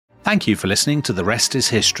Thank you for listening to The Rest is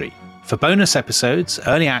History. For bonus episodes,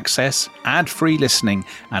 early access, ad-free listening,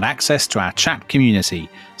 and access to our chat community,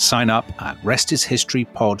 sign up at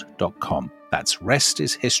restishistorypod.com. That's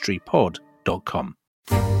restishistorypod.com.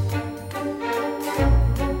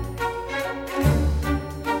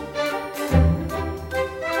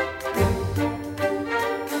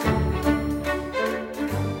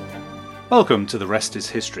 Welcome to The Rest is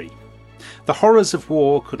History. The horrors of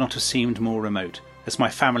war could not have seemed more remote, as my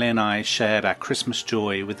family and I shared our Christmas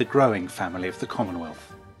joy with the growing family of the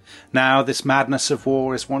Commonwealth. Now this madness of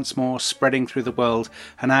war is once more spreading through the world,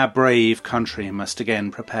 and our brave country must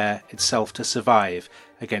again prepare itself to survive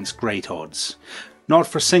against great odds. Not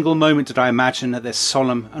for a single moment did I imagine that this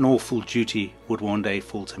solemn and awful duty would one day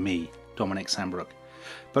fall to me, Dominic Sandbrook.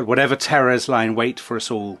 But whatever terrors lie in wait for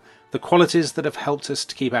us all, the qualities that have helped us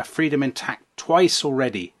to keep our freedom intact twice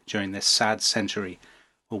already during this sad century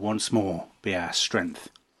will once more be our strength.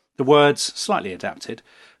 The words, slightly adapted,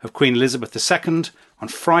 of Queen Elizabeth II on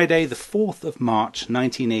Friday the 4th of March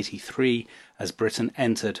 1983 as Britain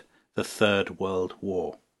entered the Third World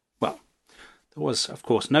War. Well, there was, of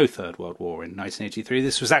course, no Third World War in 1983.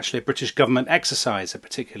 This was actually a British government exercise, a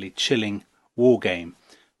particularly chilling war game.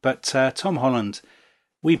 But Tom Holland,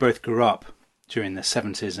 we both grew up during the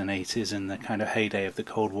 70s and 80s in the kind of heyday of the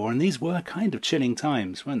Cold War, and these were kind of chilling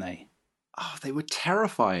times, weren't they? Oh, they were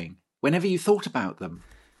terrifying whenever you thought about them.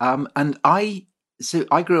 And I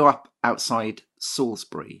grew up outside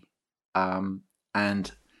Salisbury, and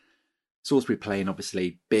Salisbury Plain,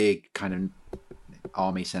 obviously, big kind of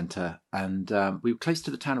army centre. And we were close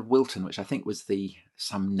to the town of Wilton, which I think was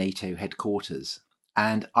some NATO headquarters.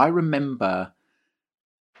 And I remember,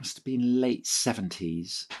 must have been late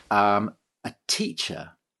 70s, a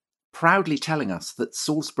teacher proudly telling us that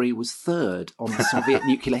Salisbury was third on the Soviet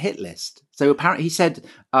nuclear hit list. So apparently he said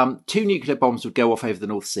 2 nuclear bombs would go off over the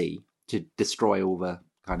North Sea to destroy all the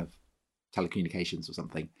kind of telecommunications or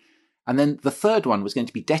something. And then the third one was going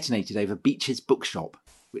to be detonated over Beach's bookshop,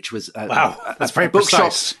 which was wow, that's very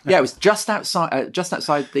precise. Yeah, it was just outside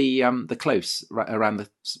the close around the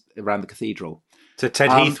cathedral. So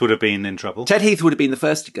Ted Heath would have been in trouble. Ted Heath would have been the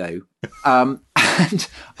first to go. And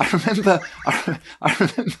I remember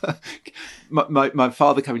my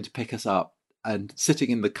father coming to pick us up and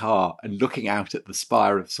sitting in the car and looking out at the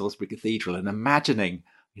spire of Salisbury Cathedral and imagining,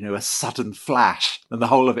 a sudden flash and the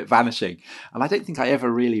whole of it vanishing. And I don't think I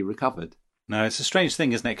ever really recovered. No, it's a strange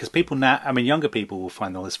thing, isn't it? Because people now, younger people will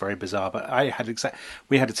find all this very bizarre, but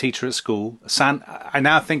we had a teacher at school, I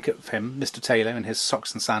now think of him, Mr. Taylor, in his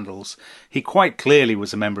socks and sandals. He quite clearly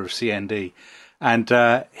was a member of CND. And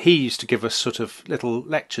he used to give us sort of little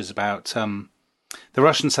lectures about the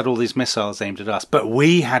Russians had all these missiles aimed at us, but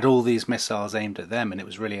we had all these missiles aimed at them, and it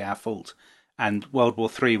was really our fault. And World War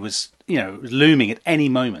III was, looming at any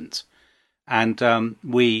moment. And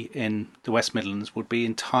we in the West Midlands would be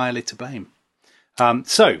entirely to blame. But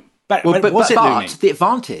the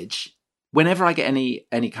advantage, whenever I get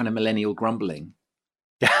any kind of millennial grumbling,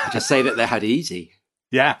 I just say that they had it easy.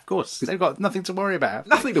 Yeah, of course. They've got nothing to worry about.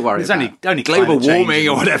 Nothing to worry about. There's only global warming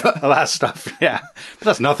or whatever. All that stuff, yeah. But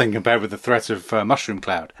that's nothing compared with the threat of mushroom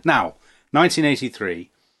cloud. Now,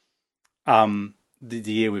 1983,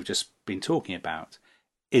 the year we've just been talking about,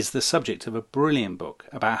 is the subject of a brilliant book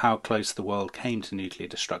about how close the world came to nuclear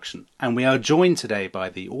destruction. And we are joined today by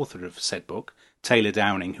the author of said book, Taylor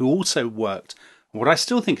Downing, who also worked on what I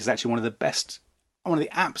still think is actually one of the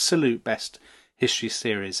absolute best history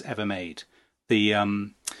series ever made. The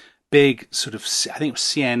big sort of, I think it was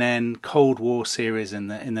CNN Cold War series in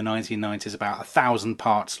the 1990s, about 1,000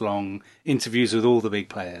 parts long, interviews with all the big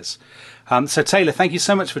players. So Taylor, thank you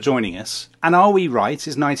so much for joining us. And are we right?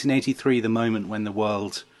 Is 1983 the moment when the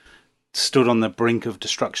world stood on the brink of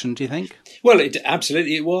destruction, do you think? Well,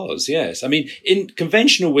 absolutely it was, yes. In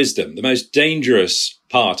conventional wisdom, the most dangerous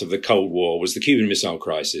part of the Cold War was the Cuban Missile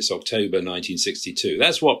Crisis, October 1962.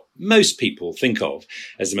 That's what most people think of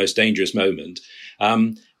as the most dangerous moment.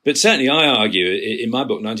 But certainly I argue in my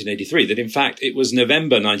book, 1983, that in fact it was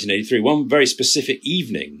November 1983, one very specific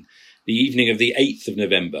evening, the evening of the 8th of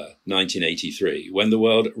November 1983, when the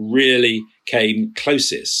world really came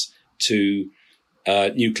closest to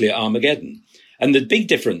nuclear Armageddon. And the big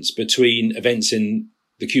difference between events in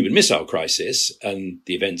the Cuban Missile Crisis and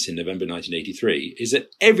the events in November 1983 is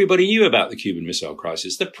that everybody knew about the Cuban Missile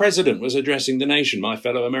Crisis. The president was addressing the nation, my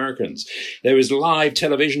fellow Americans. There was live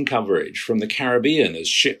television coverage from the Caribbean as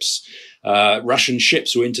ships Russian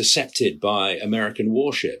ships were intercepted by American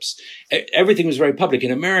warships. Everything was very public.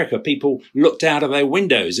 In America, people looked out of their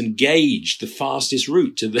windows and gauged the fastest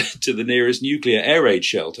route to the nearest nuclear air raid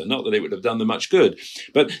shelter. Not that it would have done them much good,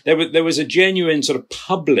 but there was a genuine sort of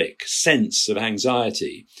public sense of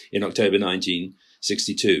anxiety in October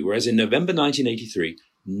 1962, whereas in November 1983,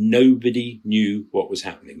 nobody knew what was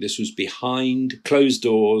happening. This was behind closed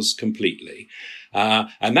doors completely.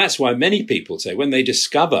 And that's why many people say when they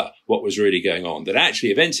discover what was really going on, that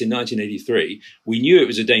actually events in 1983, we knew it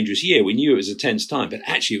was a dangerous year. We knew it was a tense time, but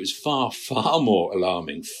actually it was far, far more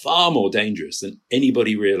alarming, far more dangerous than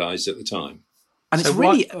anybody realized at the time. And so it's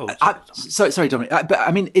really, sorry, Dominic, but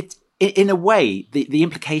I mean, in a way, the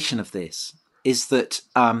implication of this is that,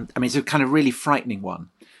 it's a kind of really frightening one,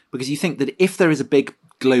 because you think that if there is a big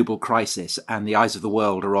global crisis and the eyes of the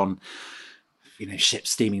world are on,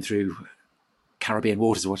 ships steaming through Caribbean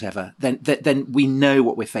waters or whatever, then we know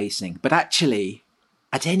what we're facing. But actually,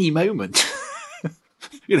 at any moment,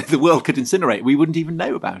 the world could incinerate. We wouldn't even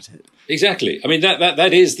know about it. Exactly. I mean,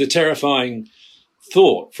 that is the terrifying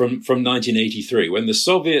thought from 1983, when the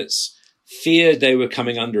Soviets feared they were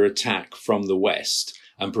coming under attack from the West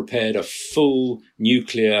and prepared a full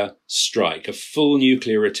nuclear strike, a full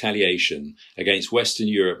nuclear retaliation against Western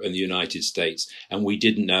Europe and the United States, and we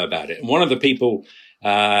didn't know about it. And one of the people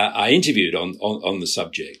I interviewed on the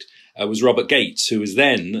subject was Robert Gates, who was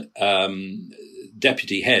then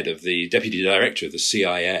deputy director of the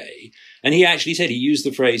CIA. And he actually said, he used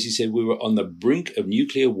the phrase, he said, we were on the brink of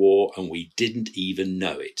nuclear war and we didn't even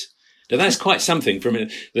know it. Now, that's quite something from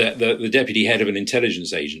the deputy head of an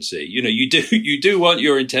intelligence agency. You do want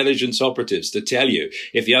your intelligence operatives to tell you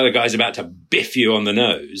if the other guy's about to biff you on the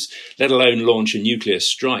nose, let alone launch a nuclear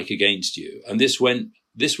strike against you. And this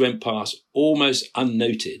went past almost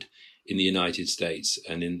unnoted in the United States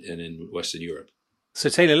and in Western Europe. So,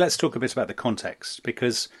 Taylor, let's talk a bit about the context,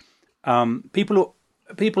 because people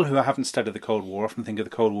who haven't studied the Cold War often think of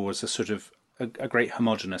the Cold War as a sort of a great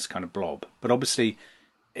homogenous kind of blob. But obviously,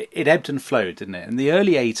 it ebbed and flowed, didn't it? In the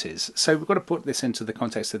early 80s, so we've got to put this into the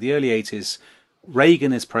context of the early 80s,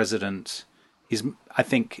 Reagan is president. He's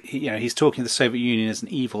talking to the Soviet Union as an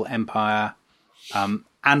evil empire.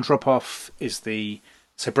 Andropov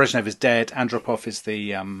so Brezhnev is dead. Andropov is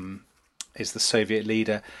the Soviet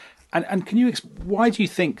leader. And can you why do you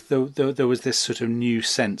think there was this sort of new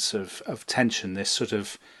sense of tension, this sort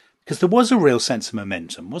of, because there was a real sense of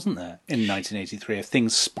momentum, wasn't there, in 1983, of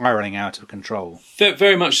things spiralling out of control?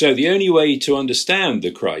 Very much so. The only way to understand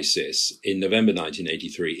the crisis in November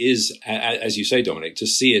 1983 is, as you say, Dominic, to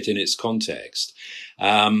see it in its context.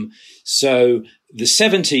 So the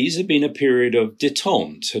 70s had been a period of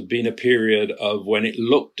détente, had been a period of when it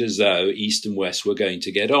looked as though East and West were going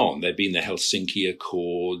to get on. There'd been the Helsinki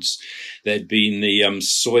Accords. There'd been the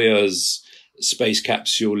Soyuz space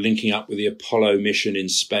capsule linking up with the Apollo mission in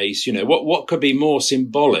space. What could be more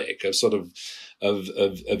symbolic of sort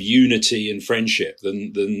of unity and friendship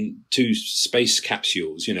than two space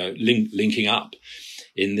capsules, linking up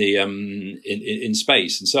in the in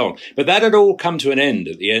space and so on. But that had all come to an end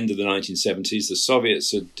at the end of the 1970s. The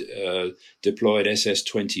Soviets had deployed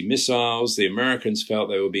SS-20 missiles. The Americans felt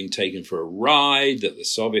they were being taken for a ride, that the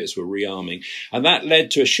Soviets were rearming. And that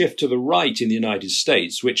led to a shift to the right in the United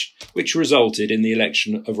States, which resulted in the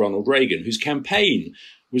election of Ronald Reagan, whose campaign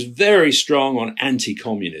was very strong on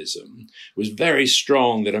anti-communism, was very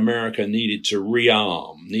strong that America needed to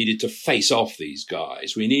rearm, needed to face off these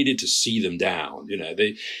guys. We needed to see them down.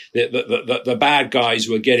 The bad guys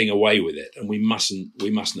were getting away with it, and we mustn't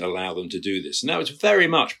allow them to do this. And that was very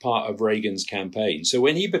much part of Reagan's campaign. So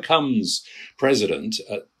when he becomes president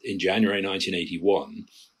in January 1981,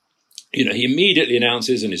 he immediately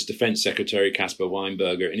announces, and his defense secretary, Caspar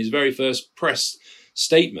Weinberger, in his very first press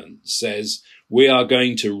statement says, we are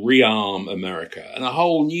going to rearm America. And a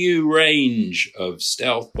whole new range of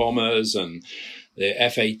stealth bombers and the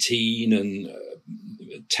F-18 and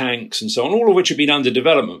tanks and so on, all of which have been under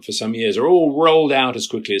development for some years, are all rolled out as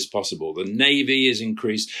quickly as possible. The Navy is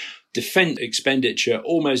increased. Defense expenditure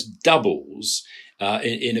almost doubles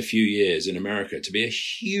in a few years in America to be a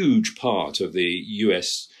huge part of the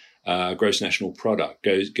US gross national product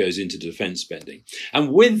goes into defense spending.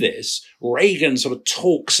 And with this, Reagan sort of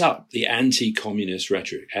talks up the anti-communist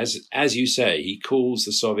rhetoric. As you say, he calls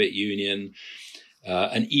the Soviet Union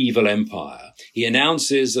an evil empire. He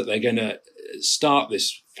announces that they're going to start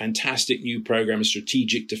this fantastic new program, a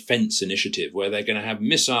strategic defense initiative, where they're going to have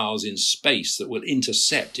missiles in space that will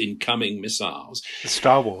intercept incoming missiles.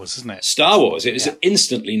 Star Wars, isn't it? Star Wars. It was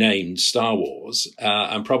instantly named Star Wars,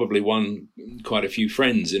 and probably won quite a few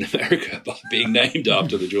friends in America by being named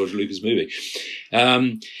after the George Lucas movie.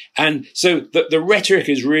 And so the rhetoric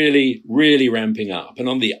is really, really ramping up. And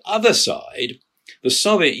on the other side, the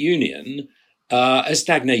Soviet Union has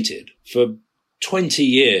stagnated for 20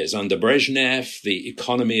 years under Brezhnev. The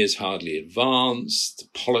economy is hardly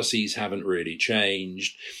advanced. Policies haven't really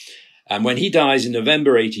changed. And when he dies in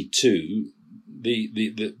November 82,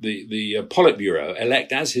 the Politburo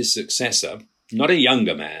elect as his successor not a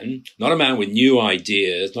younger man, not a man with new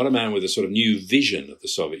ideas, not a man with a sort of new vision of the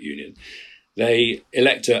Soviet Union. They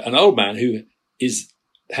elect an old man who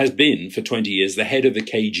has been for 20 years the head of the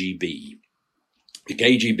KGB. The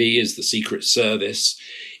KGB is the secret service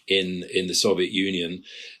in the Soviet Union,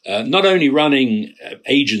 not only running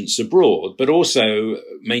agents abroad, but also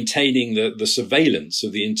maintaining the surveillance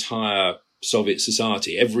of the entire Soviet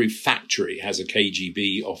society. Every factory has a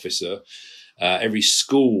KGB officer. Every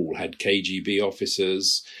school had KGB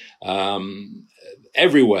officers.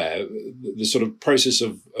 Everywhere, the sort of process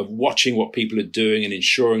of watching what people are doing and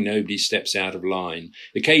ensuring nobody steps out of line.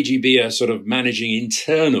 The KGB are sort of managing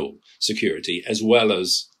internal security as well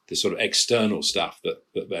as the sort of external stuff that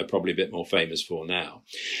they're probably a bit more famous for now.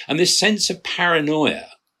 And this sense of paranoia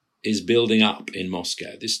is building up in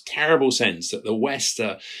Moscow, this terrible sense that the West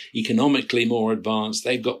are economically more advanced.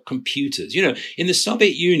 They've got computers. You know, in the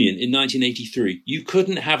Soviet Union in 1983, you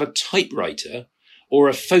couldn't have a typewriter or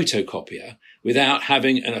a photocopier without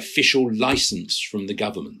having an official license from the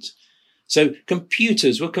government. So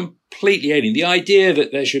computers were completely alien. The idea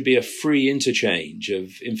that there should be a free interchange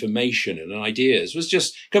of information and ideas was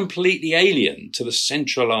just completely alien to the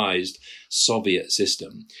centralized Soviet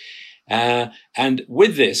system. And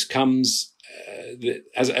with this comes,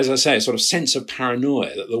 as I say, a sort of sense of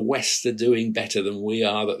paranoia that the West are doing better than we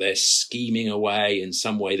are, that they're scheming away in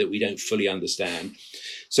some way that we don't fully understand.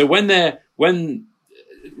 So when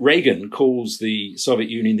Reagan calls the Soviet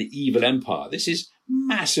Union the evil empire, this is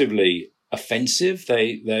massively offensive.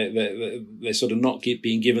 They're sort of not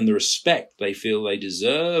being given the respect they feel they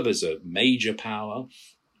deserve as a major power.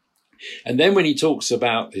 And then when he talks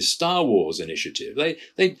about his Star Wars initiative,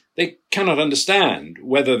 they cannot understand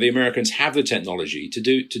whether the Americans have the technology to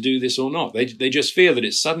do this or not. They just feel that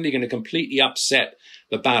it's suddenly going to completely upset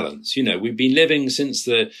the balance. You know, we've been living since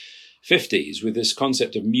the 50s with this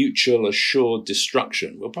concept of mutual assured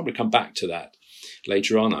destruction. We'll probably come back to that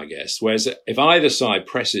later on, I guess. Whereas if either side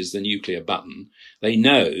presses the nuclear button, they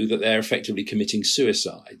know that they're effectively committing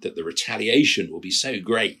suicide, that the retaliation will be so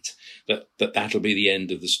great that'll be the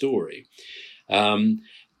end of the story.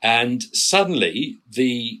 And suddenly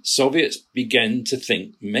the Soviets began to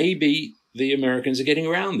think maybe the Americans are getting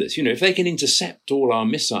around this. You know, if they can intercept all our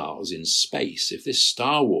missiles in space, if this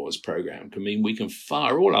Star Wars program can mean we can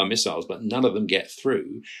fire all our missiles, but none of them get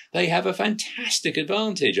through, they have a fantastic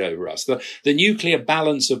advantage over us. The nuclear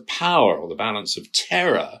balance of power, or the balance of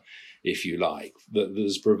terror, if you like, that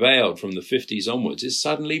has prevailed from the 50s onwards is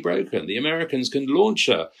suddenly broken. The Americans can launch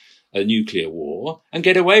a nuclear war and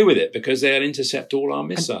get away with it because they'll intercept all our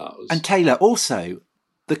missiles. And Taylor, also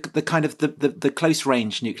the kind of the close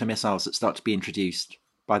range nuclear missiles that start to be introduced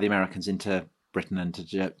by the Americans into Britain and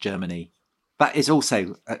to Germany, that is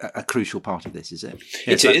also a crucial part of this, is it?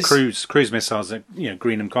 Yeah, it is. Cruise missiles are, you know,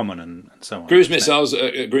 green and common and so on. Cruise missiles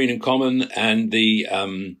are green and common, and the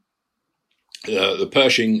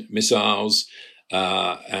Pershing missiles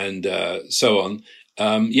and so on.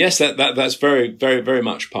 Yes, that's very, very, very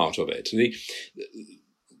much part of it.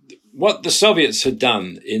 What the Soviets had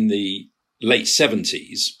done in the late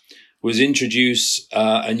 70s was introduce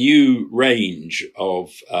a new range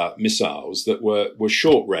of missiles that were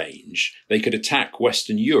short range. They could attack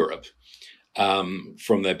Western Europe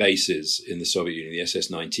from their bases in the Soviet Union, the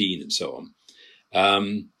SS-19 and so on,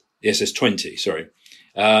 the SS-20, sorry.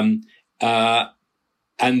 And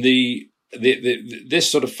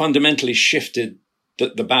this sort of fundamentally shifted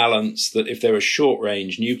the balance, that if there were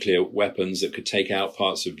short-range nuclear weapons that could take out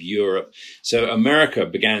parts of Europe. So America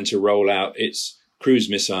began to roll out its cruise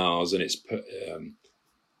missiles and its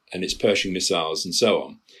Pershing missiles and so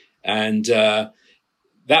on. And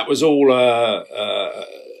that was all that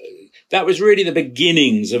was really the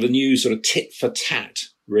beginnings of a new sort of tit-for-tat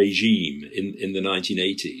regime in the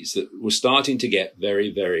 1980s that was starting to get very,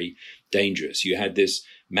 very dangerous. You had this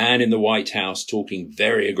man in the White House talking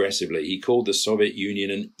very aggressively. He called the Soviet Union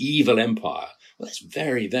an evil empire. Well, that's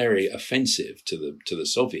very, very offensive to the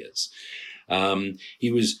Soviets. He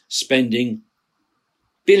was spending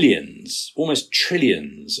billions, almost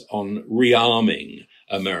trillions, on rearming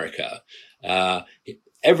America.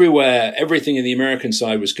 Everywhere, everything in the American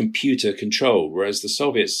side was computer controlled, whereas the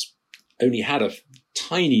Soviets only had a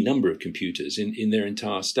tiny number of computers in their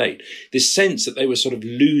entire state. This sense that they were sort of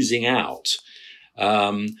losing out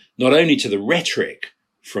not only to the rhetoric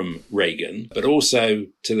from Reagan, but also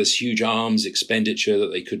to this huge arms expenditure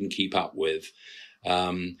that they couldn't keep up with.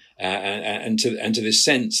 And to this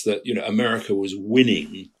sense that, America was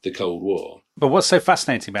winning the Cold War. But what's so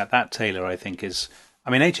fascinating about that, Taylor, I think, is,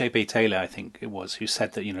 H.A.B. Taylor, I think it was, who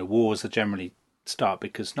said that, wars are generally start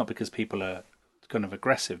not because people are kind of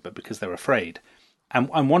aggressive, but because they're afraid.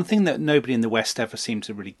 And one thing that nobody in the West ever seemed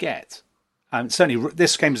to really get, and certainly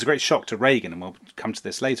this came as a great shock to Reagan, and we'll come to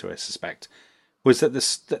this later, I suspect, was that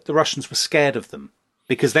the Russians were scared of them,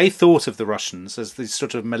 because they thought of the Russians as these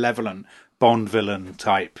sort of malevolent Bond villain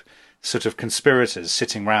type sort of conspirators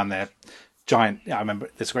sitting around their giant. I remember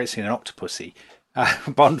there's a great scene in Octopussy,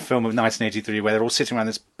 Bond film of 1983, where they're all sitting around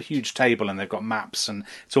this huge table and they've got maps and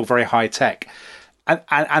it's all very high tech.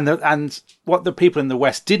 And what the people in the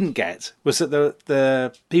West didn't get was that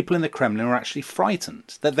the people in the Kremlin were actually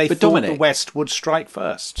frightened, that they thought the West would strike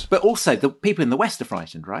first. But also the people in the West are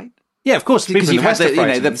frightened, right? Yeah, of course. Because you've had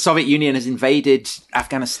the Soviet Union has invaded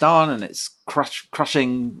Afghanistan and it's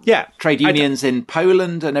crushing trade unions in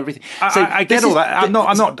Poland and everything. So I get all that.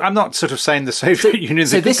 I'm not sort of saying the Soviet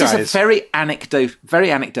Union's a good guys. So this is a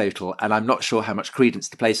very anecdotal, and I'm not sure how much credence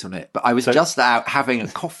to place on it. But I was just out having a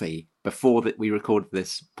coffee before that we recorded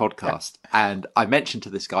this podcast, and I mentioned to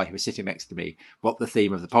this guy who was sitting next to me what the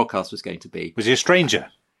theme of the podcast was going to be. Was he a stranger?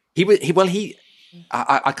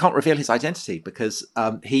 I can't reveal his identity because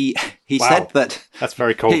he said that that's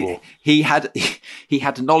very Cold War. He had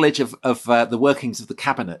knowledge of the workings of the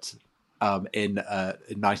cabinet in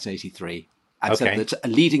 1983, and said that a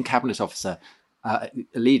leading cabinet officer, a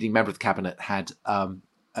leading member of the cabinet, had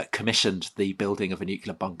commissioned the building of a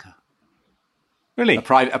nuclear bunker. Really, a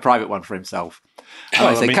private one for himself. And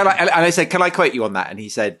I said, can I quote you on that? And he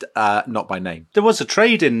said, not by name. There was a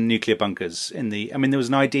trade in nuclear bunkers there was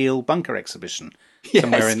an ideal bunker exhibition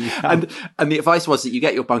somewhere in. And the advice was that you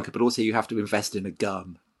get your bunker, but also you have to invest in a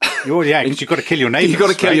gun. Because you've got to kill your neighbours. You've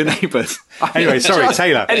got to kill your neighbours. Anyway, sorry,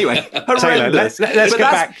 Taylor. Anyway, Taylor, let's get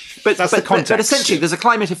back. But that's the context. But essentially, there's a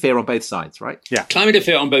climate of fear on both sides, right? Yeah, climate of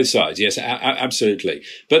fear on both sides. Yes, absolutely.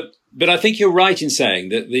 But I think you're right in saying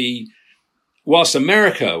that whilst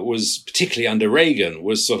America was, particularly under Reagan,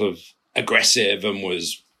 was sort of aggressive and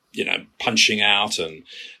was, punching out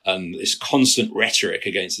and this constant rhetoric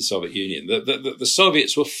against the Soviet Union, the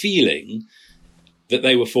Soviets were feeling that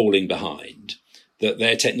they were falling behind, that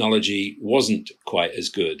their technology wasn't quite as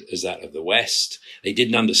good as that of the West. They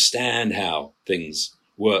didn't understand how things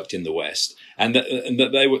worked in the West, and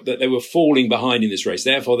that they were falling behind in this race.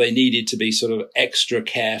 Therefore, they needed to be sort of extra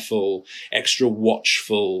careful, extra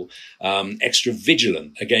watchful, extra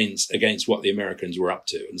vigilant against what the Americans were up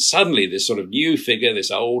to. And suddenly, this sort of new figure,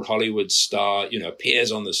 this old Hollywood star,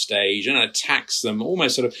 appears on the stage and attacks them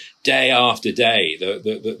almost sort of day after day.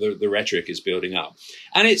 The rhetoric is building up,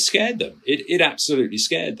 and it scared them. It absolutely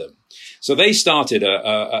scared them. So they started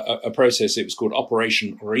a process. It was called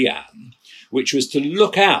Operation Rian, which was to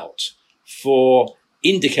look out for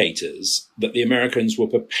indicators that the Americans were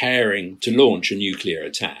preparing to launch a nuclear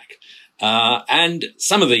attack. And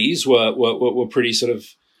some of these were pretty sort of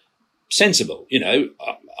sensible.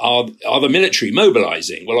 Are the military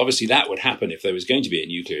mobilizing? Well, obviously that would happen if there was going to be a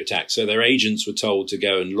nuclear attack. So their agents were told to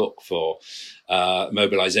go and look for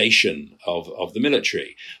mobilization of the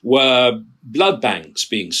military. Were blood banks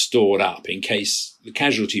being stored up in case the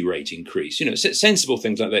casualty rate increased? Sensible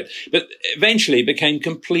things like that. But eventually it became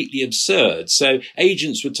completely absurd. So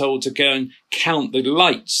agents were told to go and count the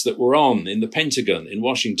lights that were on in the Pentagon in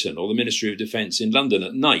Washington or the Ministry of Defense in London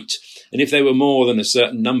at night. And if they were more than a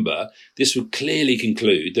certain number, this would clearly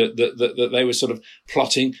conclude that they were sort of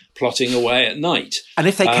plotting away at night. And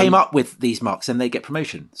if they came up with these marks, then they get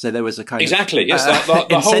promotion. So there was a kind of yes,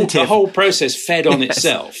 the whole process fed on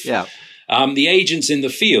itself. Yeah. The agents in the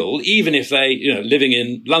field, even if they, living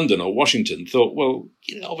in London or Washington, thought, well,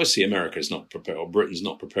 obviously America's not prepared or Britain's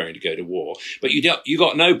not preparing to go to war. But you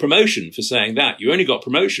got no promotion for saying that. You only got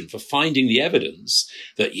promotion for finding the evidence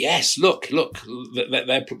that, yes, look,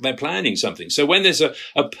 they're planning something. So when there's a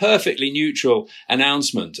perfectly neutral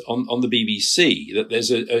announcement on the BBC that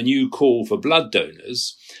there's a new call for blood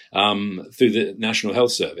donors, through the National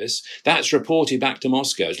Health Service, that's reported back to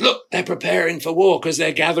Moscow. Look, they're preparing for war because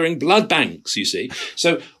they're gathering blood banks, you see.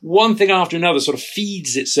 So one thing after another sort of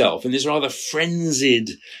feeds itself in this rather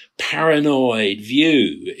frenzied, paranoid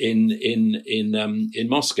view in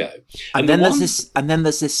Moscow. And then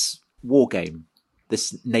there's this war game,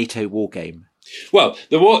 this NATO war game. Well,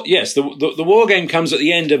 the war, yes, the war game comes at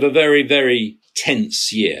the end of a very, very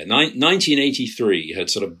tense year. 1983 had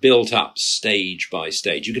sort of built up stage by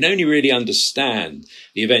stage. You can only really understand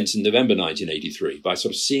the events in November 1983 by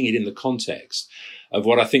sort of seeing it in the context of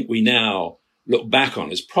what I think we now look back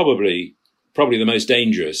on as probably the most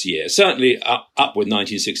dangerous year. Certainly up with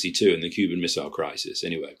 1962 and the Cuban Missile Crisis.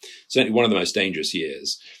 Anyway, certainly one of the most dangerous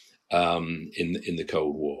years in the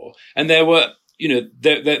Cold War. And there were,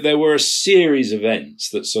 there were a series of events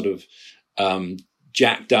that sort of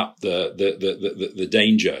jacked up the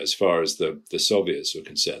danger as far as the Soviets were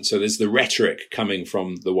concerned. So there's the rhetoric coming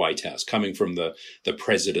from the White House, coming from the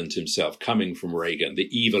president himself, coming from Reagan, the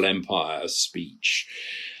evil empire speech,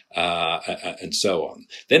 and so on.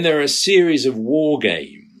 Then there are a series of war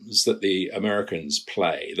games that the Americans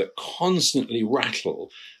play that constantly rattle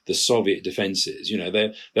the Soviet defenses.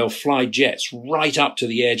 They'll fly jets right up to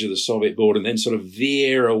the edge of the Soviet border and then sort of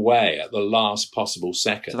veer away at the last possible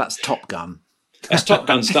second. So that's Top Gun. That's Top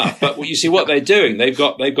Gun stuff. But you see what they're doing. They've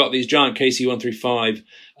got these giant KC-135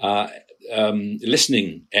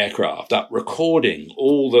 listening aircraft up, recording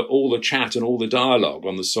all the chat and all the dialogue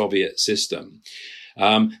on the Soviet system.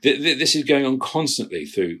 This is going on constantly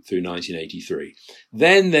through 1983.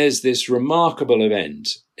 Then there's this remarkable event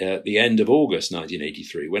at the end of August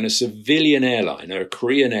 1983 when a civilian airliner, a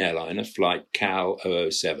Korean airliner, flight KAL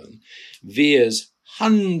 007, veers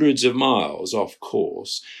hundreds of miles off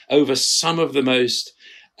course over some of the most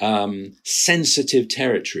sensitive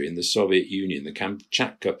territory in the Soviet Union, the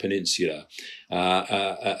Kamchatka Peninsula,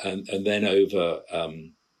 and then over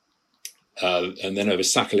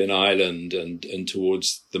Sakhalin Island and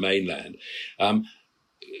towards the mainland.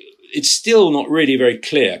 It's still not really very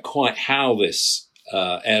clear quite how this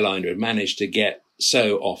airliner had managed to get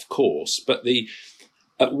so off course, but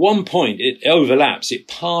at one point it overlaps, it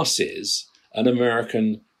passes an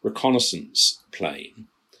American reconnaissance plane,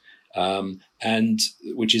 and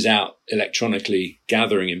which is out electronically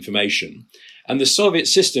gathering information. And the Soviet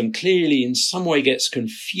system clearly in some way gets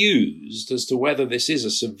confused as to whether this is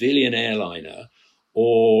a civilian airliner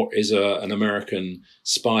or is an American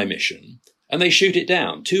spy mission. And they shoot it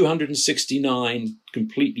down. 269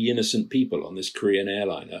 completely innocent people on this Korean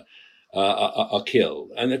airliner are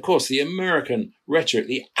killed. And of course, the American rhetoric,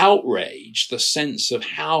 the outrage, the sense of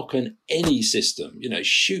how can any system,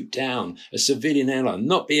 shoot down a civilian airline,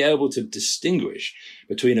 not be able to distinguish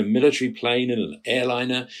between a military plane and an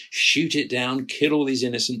airliner, shoot it down, kill all these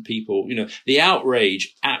innocent people. The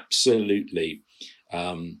outrage absolutely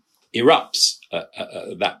erupts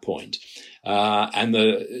at that point. And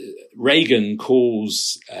Reagan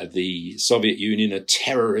calls the Soviet Union a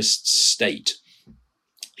terrorist state.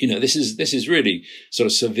 This is really sort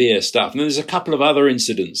of severe stuff. And then there's a couple of other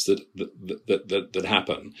incidents that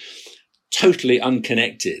happen, totally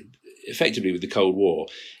unconnected, effectively with the Cold War.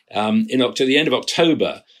 The end of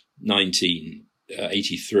October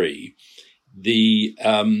 1983, the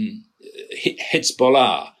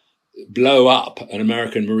Hezbollah blow up an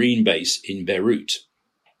American Marine base in Beirut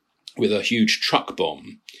with a huge truck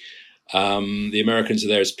bomb. The Americans are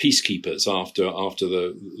there as peacekeepers after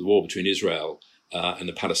the war between Israel and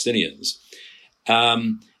the Palestinians.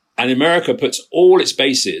 And America puts all its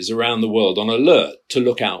bases around the world on alert to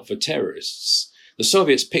look out for terrorists. The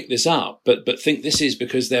Soviets pick this up, but think this is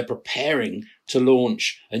because they're preparing to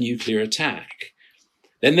launch a nuclear attack.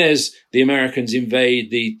 Then there's the Americans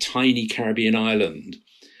invade the tiny Caribbean island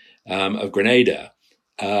of Grenada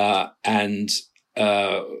and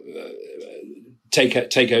take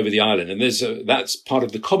over the island. And that's part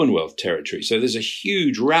of the Commonwealth territory. So there's a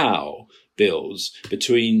huge row builds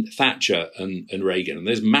between Thatcher and Reagan. And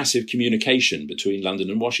there's massive communication between London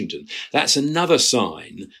and Washington. That's another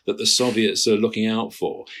sign that the Soviets are looking out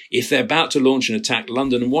for. If they're about to launch an attack,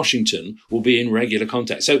 London and Washington will be in regular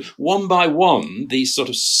contact. So one by one, these sort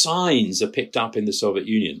of signs are picked up in the Soviet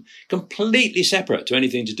Union, completely separate to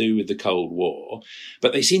anything to do with the Cold War.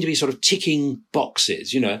 But they seem to be sort of ticking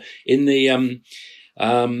boxes, in the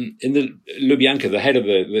Lubyanka, the head of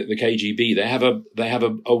the KGB, they have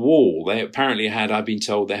a wall. They apparently had, I've been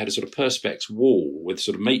told, they had a sort of perspex wall with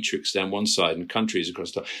sort of matrix down one side and countries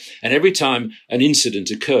across the top. And every time an incident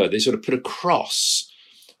occurred, they sort of put a cross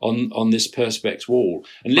on this perspex wall,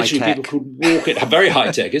 and literally people could walk in. Very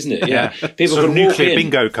high tech, isn't it? Yeah, people sort could of walk nuclear in,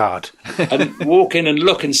 bingo card, and walk in and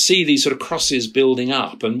look and see these sort of crosses building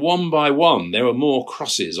up. And one by one, there were more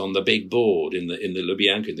crosses on the big board in the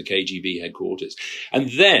Lubyanka, in the KGB headquarters. And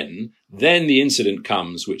then the incident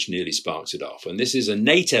comes, which nearly sparks it off. And this is a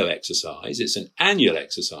NATO exercise. It's an annual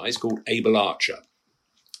exercise called Able Archer.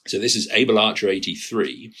 So this is Able Archer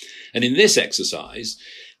 83. And in this exercise,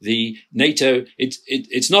 the NATO,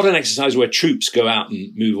 it's not an exercise where troops go out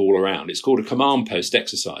and move all around. It's called a command post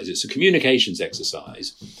exercise. It's a communications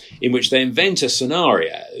exercise in which they invent a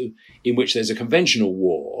scenario in which there's a conventional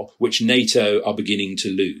war, which NATO are beginning to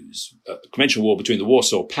lose. A conventional war between the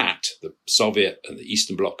Warsaw Pact, the Soviet and the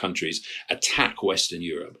Eastern Bloc countries, attack Western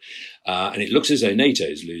Europe. And it looks as though NATO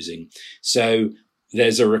is losing. So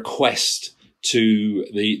there's a request to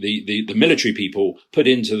the military people put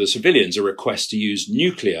into the civilians a request to use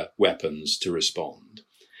nuclear weapons to respond.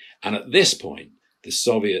 And at this point, the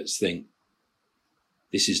Soviets think,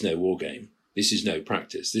 this is no war game. This is no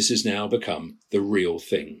practice. This has now become the real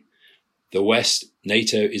thing. The West,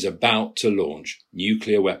 NATO, is about to launch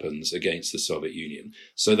nuclear weapons against the Soviet Union.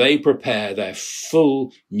 So they prepare their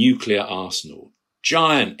full nuclear arsenal.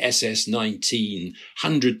 Giant SS-19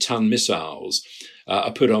 100-ton missiles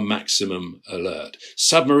are put on maximum alert.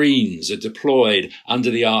 Submarines are deployed under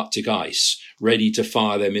the Arctic ice, ready to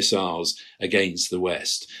fire their missiles against the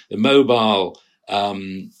West. The mobile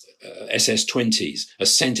SS-20s are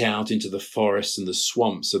sent out into the forests and the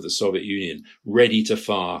swamps of the Soviet Union, ready to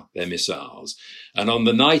fire their missiles. And on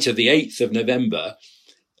the night of the 8th of November,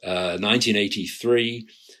 1983,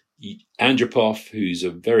 Andropov, who's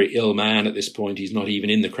a very ill man at this point, he's not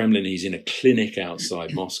even in the Kremlin, he's in a clinic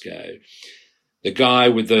outside Moscow. The guy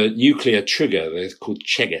with the nuclear trigger, they're called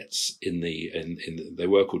Chegets they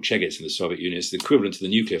were called Chegets in the Soviet Union. It's the equivalent to the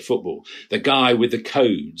nuclear football. The guy with the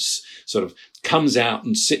codes sort of comes out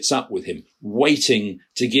and sits up with him, waiting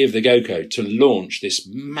to give the go code to launch this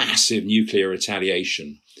massive nuclear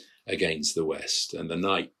retaliation against the West. And the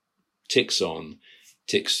night ticks on,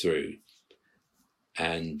 ticks through.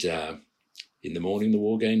 And in the morning, the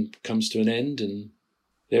war game comes to an end and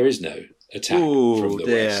there is no attack from the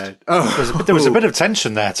West. Oh, there was a bit of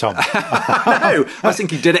tension there, Tom. No, I was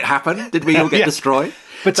thinking, did it happen? Did we all get destroyed?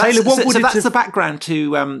 But Taylor, that's the background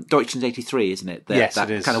to Deutschland 83, isn't it? Yes, that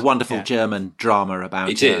it is. kind of wonderful German drama about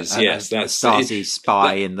it is. Yes, that's Stasi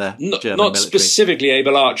spy in the German not military. Specifically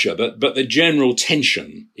Abel Archer, but the general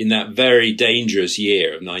tension in that very dangerous year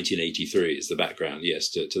of 1983 is the background. Yes,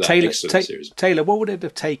 to that excellent series. Taylor, what would it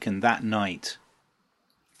have taken that night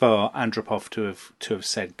for Andropov to have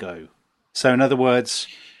said go? So, in other words,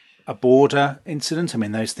 a border incident. I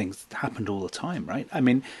mean, those things happened all the time, right? I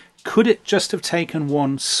mean, could it just have taken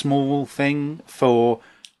one small thing for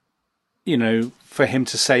him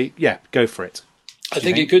to say, yeah, go for it? I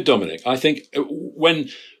think it could, Dominic. I think when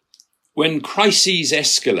crises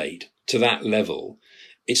escalate to that level,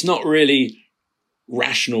 it's not really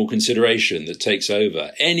rational consideration that takes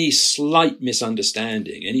over. Any slight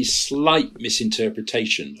misunderstanding, any slight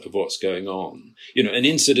misinterpretation of what's going on, an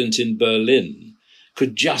incident in Berlin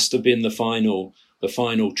could just have been the final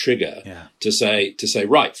trigger to say,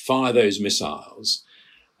 right, fire those missiles.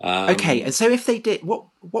 Okay, and so if they did, what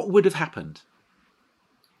would have happened?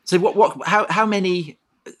 So how many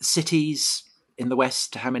cities in the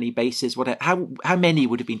West, how many bases, how many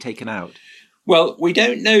would have been taken out? Well, we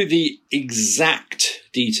don't know the exact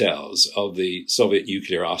details of the Soviet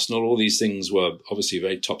nuclear arsenal. All these things were obviously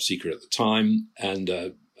very top secret at the time and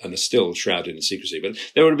are still shrouded in secrecy. But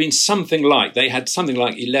there would have been they had something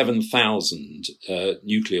like 11,000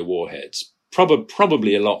 nuclear warheads,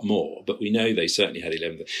 probably a lot more, but we know they certainly had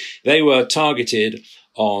 11,000. They were targeted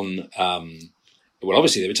on,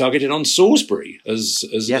 obviously they were targeted on Salisbury, as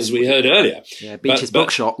we heard earlier. Yeah, Beech's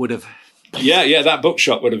bookshop would have... Yeah, that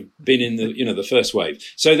bookshop would have been in the first wave.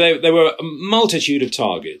 So there were a multitude of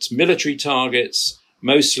targets, military targets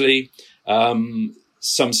mostly,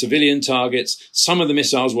 some civilian targets. Some of the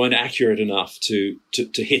missiles weren't accurate enough to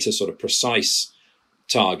hit a sort of precise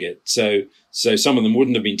target. So some of them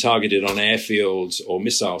wouldn't have been targeted on airfields or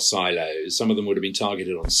missile silos. Some of them would have been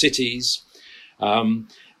targeted on cities. And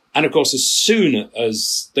of course, as soon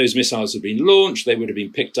as those missiles had been launched, they would have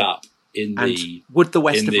been picked up would the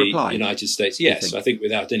West have replied? United States, yes, I think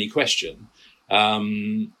without any question.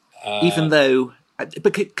 Even though,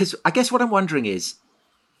 because I guess what I'm wondering is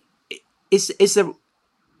there?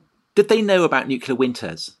 Did they know about nuclear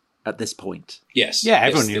winters at this point? Yes. Yeah,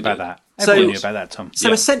 everyone knew about that. Everyone knew about that, Tom.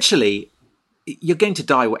 So essentially, you're going to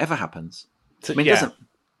die whatever happens. I mean, it doesn't.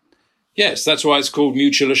 Yes, that's why it's called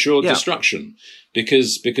mutual assured destruction,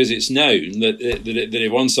 because it's known that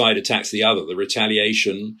if one side attacks the other, the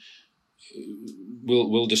retaliation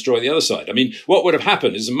will destroy the other side. I mean, what would have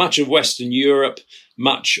happened is much of Western Europe,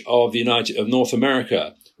 much of North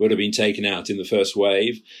America would have been taken out in the first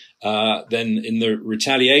wave. Then in the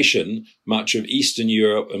retaliation, much of Eastern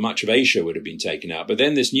Europe and much of Asia would have been taken out. But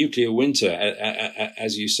then this nuclear winter,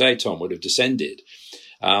 as you say, Tom, would have descended.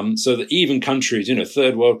 So that even countries,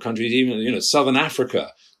 third world countries, even, Southern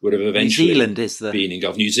Africa would have eventually New Zealand is been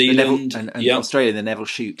engulfed. New Zealand and Australia, the Neville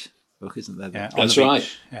Shute book, isn't there? Yeah, that's right.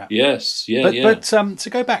 Yeah. Yes, But to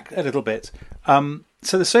go back a little bit,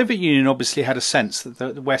 so the Soviet Union obviously had a sense that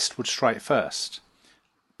the West would strike first,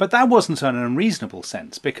 but that wasn't an unreasonable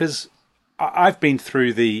sense, because I've been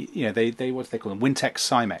through the, they what do they call them, Wintex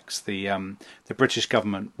Cymex, the British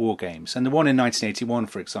government war games, and the one in 1981,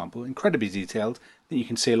 for example, incredibly detailed. That you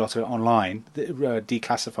can see a lot of it online,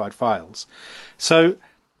 declassified files. So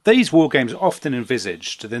these war games often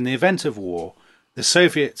envisaged that in the event of war, the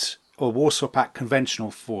Soviet or Warsaw Pact conventional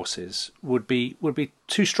forces would be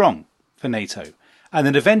too strong for NATO, and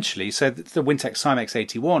then eventually, so the Wintex Cymex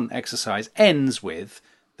 81 exercise ends with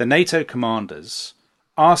the NATO commanders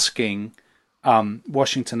asking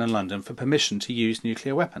Washington and London for permission to use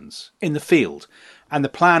nuclear weapons in the field. And the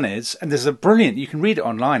plan is, and there's a brilliant, you can read it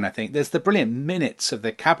online, I think, there's the brilliant minutes of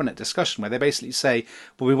the cabinet discussion where they basically say,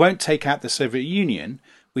 well, we won't take out the Soviet Union,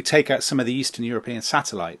 we take out some of the Eastern European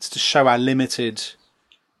satellites to show our limited,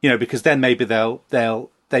 because then maybe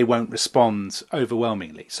they won't respond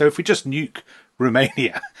overwhelmingly. So if we just nuke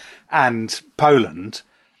Romania and Poland,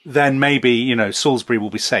 then maybe, Salisbury will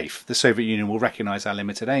be safe. The Soviet Union will recognise our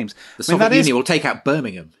limited aims. The Soviet Union will take out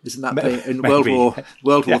Birmingham. Isn't that in World War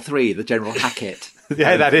III, the General Hackett?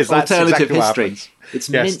 Yeah, that's alternative exactly history. It's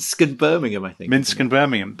Minsk and Birmingham, I think. Minsk and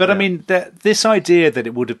Birmingham. But I mean, this idea that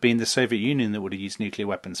it would have been the Soviet Union that would have used nuclear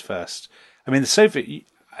weapons first. I mean, the Soviet,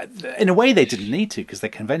 in a way, they didn't need to, because their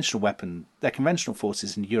conventional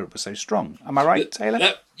forces in Europe were so strong. Am I right,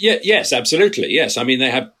 Taylor? Yes, absolutely. Yes, I mean they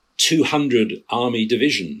have 200 army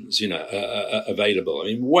divisions, available. I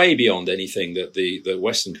mean, way beyond anything that the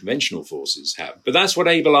Western conventional forces have. But that's what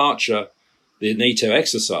Able Archer, the NATO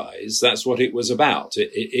exercise, that's what it was about.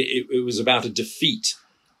 It was about a defeat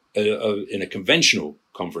in a conventional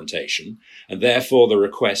confrontation, and therefore the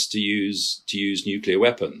request to use nuclear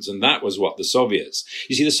weapons. And that was what the Soviets.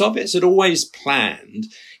 You see, the Soviets had always planned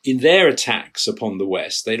in their attacks upon the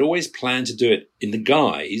West. They'd always planned to do it in the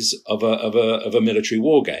guise of a military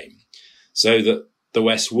war game, so that the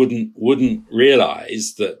West wouldn't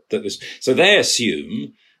realize that this. So they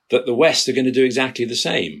assume that the West are going to do exactly the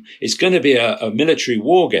same. It's going to be a military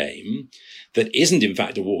war game that isn't in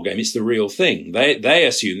fact a war game. It's the real thing. They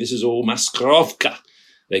assume this is all maskrovka.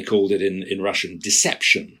 They called it in Russian,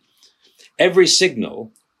 deception. Every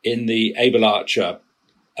signal in the Able Archer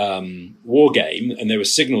war game, and there were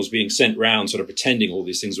signals being sent round sort of pretending all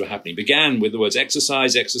these things were happening, began with the words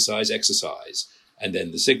exercise, exercise, exercise, and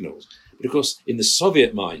then the signals. But of course, in the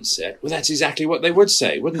Soviet mindset, well, that's exactly what they would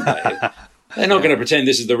say, wouldn't they? They're not going to pretend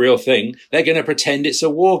this is the real thing. They're going to pretend it's a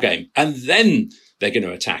war game, and then they're going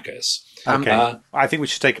to attack us. Okay. I think we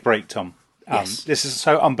should take a break, Tom. Yes. This is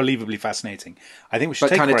so unbelievably fascinating. I think we should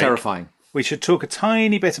take a break. But kind of terrifying. We should talk a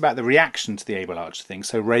tiny bit about the reaction to the Able Archer thing.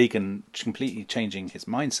 So Reagan completely changing his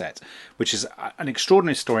mindset, which is an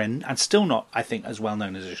extraordinary story and still not, I think, as well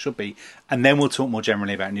known as it should be. And then we'll talk more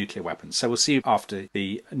generally about nuclear weapons. So we'll see you after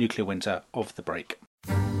the nuclear winter of the break.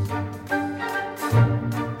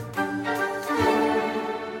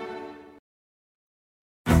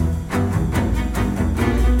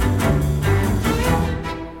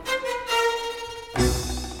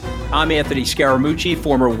 I'm Anthony Scaramucci,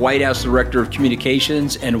 former White House Director of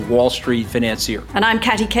Communications and Wall Street financier. And I'm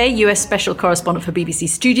Katty Kay, US Special Correspondent for BBC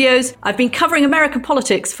Studios. I've been covering American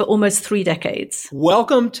politics for almost 3 decades.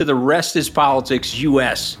 Welcome to The Rest is Politics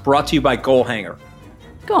US, brought to you by Goalhanger.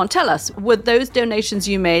 Go on, tell us, were those donations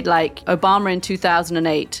you made, like Obama in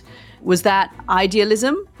 2008, was that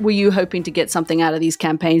idealism? Were you hoping to get something out of these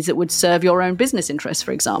campaigns that would serve your own business interests,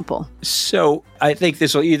 for example? So I think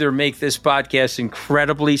this will either make this podcast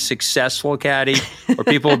incredibly successful, Katty, or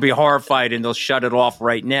people will be horrified and they'll shut it off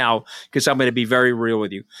right now, because I'm going to be very real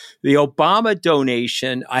with you. The Obama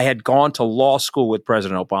donation, I had gone to law school with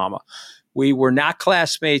President Obama. We were not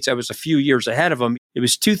classmates. I was a few years ahead of him. It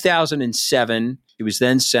was 2007. He was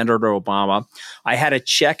then Senator Obama. I had a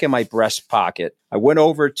check in my breast pocket. I went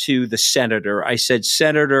over to the senator. I said,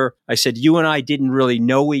 Senator, you and I didn't really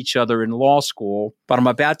know each other in law school, but I'm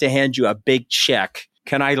about to hand you a big check.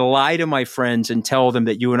 Can I lie to my friends and tell them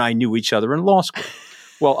that you and I knew each other in law school?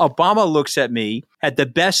 Well, Obama looks at me, had the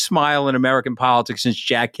best smile in American politics since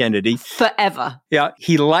Jack Kennedy. Forever. Yeah,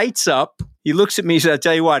 he lights up. He looks at me and says, I'll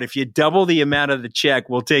tell you what, if you double the amount of the check,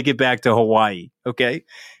 we'll take it back to Hawaii. Okay.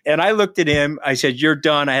 And I looked at him. I said, you're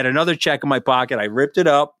done. I had another check in my pocket. I ripped it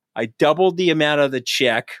up. I doubled the amount of the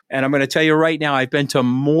check. And I'm going to tell you right now, I've been to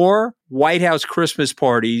more White House Christmas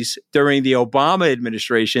parties during the Obama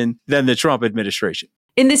administration than the Trump administration.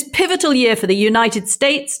 In this pivotal year for the United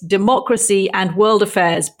States, democracy, and world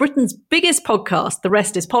affairs, Britain's biggest podcast, The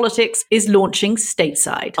Rest is Politics, is launching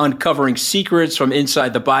stateside. Uncovering secrets from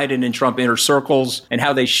inside the Biden and Trump inner circles and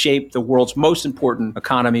how they shape the world's most important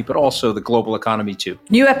economy, but also the global economy too.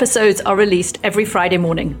 New episodes are released every Friday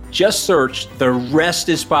morning. Just search The Rest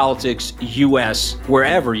is Politics US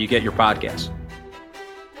wherever you get your podcasts.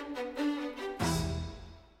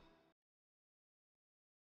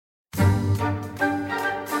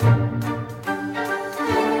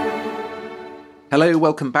 Hello,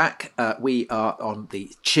 welcome back. We are on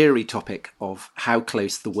the cheery topic of how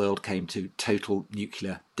close the world came to total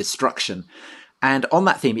nuclear destruction. And on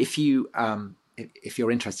that theme, if you're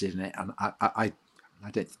interested in it, and I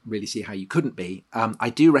don't really see how you couldn't be, I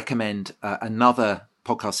do recommend another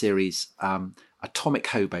podcast series, Atomic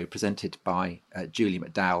Hobo, presented by Julie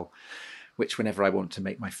McDowell, which whenever I want to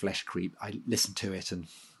make my flesh creep, I listen to it and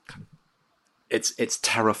kind of it's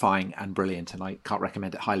terrifying and brilliant, and I can't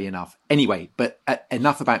recommend it highly enough. Anyway, but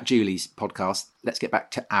enough about Julie's podcast. Let's get back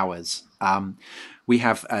to ours. We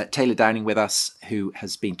have Taylor Downing with us, who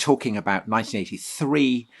has been talking about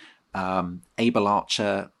 1983, Able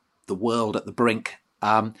Archer, the world at the brink.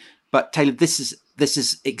 But Taylor,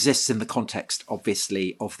 this exists in the context,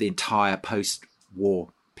 obviously, of the entire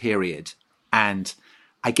post-war period, and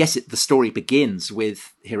I guess the story begins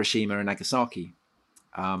with Hiroshima and Nagasaki,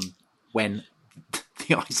 when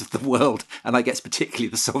the eyes of the world, and I guess particularly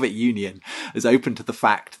the Soviet Union, is open to the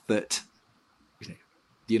fact that the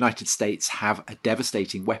United States have a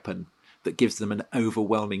devastating weapon that gives them an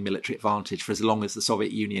overwhelming military advantage for as long as the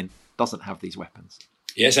Soviet Union doesn't have these weapons.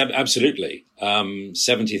 Yes, absolutely.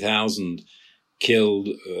 70,000 killed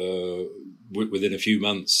within a few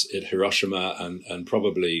months at Hiroshima, and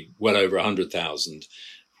probably well over 100,000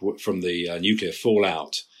 from the nuclear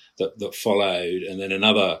fallout that followed, and then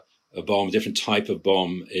a bomb, a different type of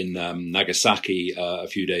bomb in Nagasaki a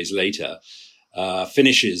few days later,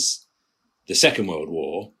 finishes the Second World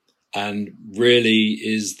War and really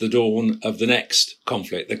is the dawn of the next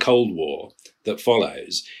conflict, the Cold War, that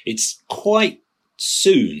follows. It's quite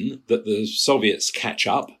soon that the Soviets catch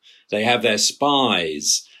up. They have their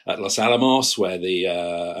spies at Los Alamos, where the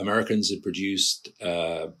Americans had produced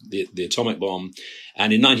the atomic bomb.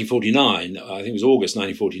 And in 1949, I think it was August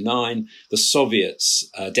 1949, the Soviets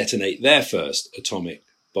detonate their first atomic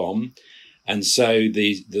bomb. And so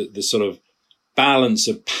the sort of balance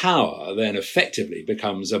of power then effectively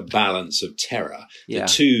becomes a balance of terror. Yeah. The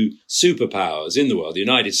two superpowers in the world, the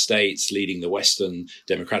United States leading the Western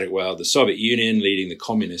democratic world, the Soviet Union leading the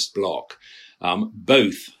communist bloc,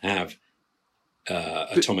 both have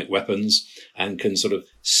atomic weapons and can sort of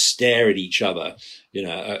stare at each other,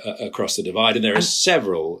 across the divide. And there are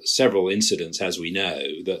several incidents, as we know,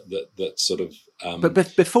 that sort of.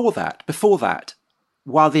 But before that,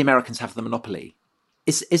 while the Americans have the monopoly,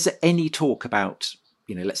 is there any talk about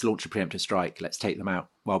let's launch a preemptive strike, let's take them out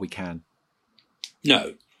while we can?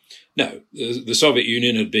 No. The Soviet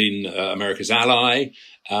Union had been America's ally.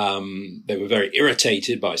 They were very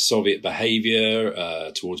irritated by Soviet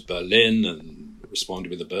behavior towards Berlin and responded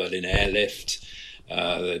with the Berlin airlift.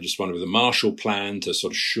 They responded with a Marshall Plan to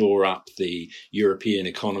sort of shore up the European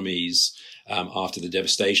economies after the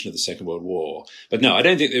devastation of the Second World War. But no, I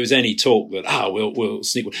don't think there was any talk that, we'll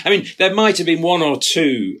sneak. I mean, there might have been one or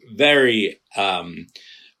two very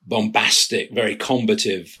bombastic, very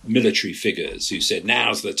combative military figures who said,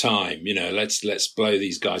 now's the time, let's blow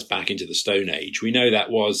these guys back into the Stone Age. We know that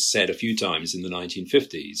was said a few times in the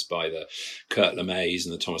 1950s by the Kurt LeMays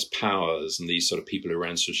and the Thomas Powers and these sort of people who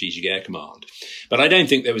ran Strategic Air Command. But I don't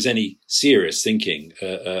think there was any serious thinking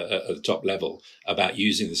at the top level about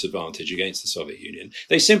using this advantage against the Soviet Union.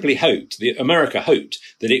 They simply America hoped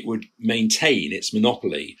that it would maintain its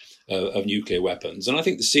monopoly of nuclear weapons. And I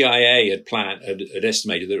think the CIA had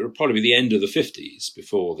estimated that it would probably be the end of the 50s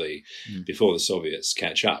before the Soviets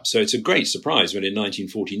catch up. So it's a great surprise when in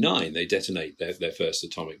 1949 they detonate their first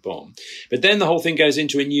atomic bomb. But then the whole thing goes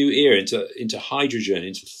into a new era, into hydrogen,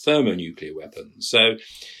 into thermonuclear weapons.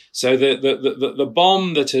 So the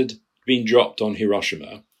bomb that had been dropped on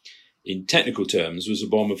Hiroshima, in technical terms, was a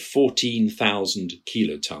bomb of 14,000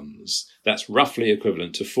 kilotons. That's roughly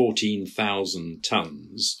equivalent to 14,000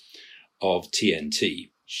 tons of TNT.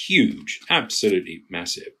 Huge, absolutely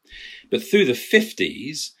massive. But through the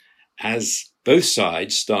 50s, as both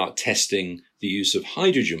sides start testing the use of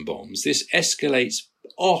hydrogen bombs, this escalates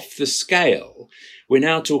off the scale. We're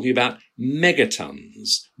now talking about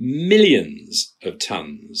megatons, millions of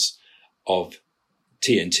tons of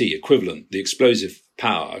TNT equivalent, the explosive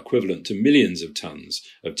power equivalent to millions of tons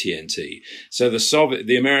of TNT. So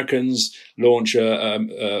the Americans launch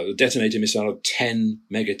a detonator missile of 10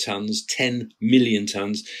 megatons, 10 million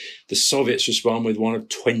tons. The Soviets respond with one of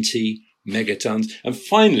 20 megatons. And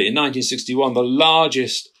finally, in 1961, the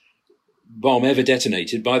largest bomb ever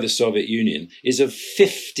detonated by the Soviet Union is of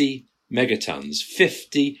 50 megatons,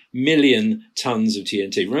 50 million tons of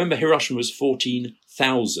TNT. Remember, Hiroshima was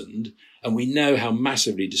 14,000, and we know how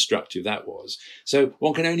massively destructive that was. So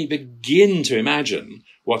one can only begin to imagine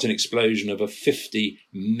what an explosion of a 50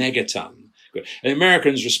 megaton. And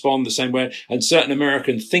Americans respond the same way, and certain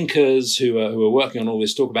American thinkers who are working on all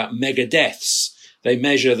this talk about mega deaths. They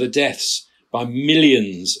measure the deaths by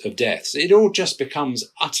millions of deaths. It all just becomes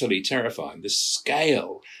utterly terrifying. The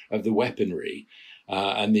scale of the weaponry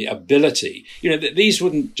and the ability. These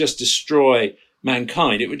wouldn't just destroy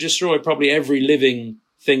mankind. It would destroy probably every living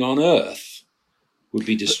thing on Earth would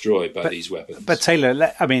be destroyed by these weapons. But Taylor,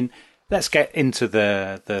 let's get into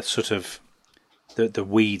the sort of the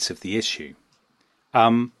weeds of the issue.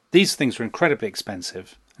 These things are incredibly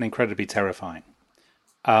expensive and incredibly terrifying.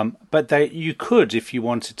 But you could, if you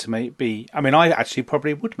wanted to I actually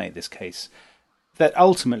probably would make this case, that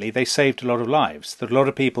ultimately they saved a lot of lives. That a lot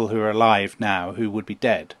of people who are alive now who would be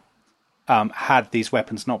dead had these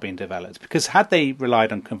weapons not been developed. Because had they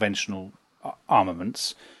relied on conventional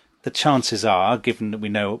armaments, the chances are, given that we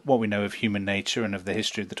know what we know of human nature and of the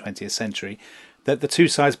history of the 20th century, that the two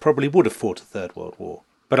sides probably would have fought a Third World War.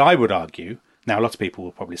 But I would argue, now a lot of people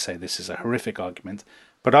will probably say this is a horrific argument,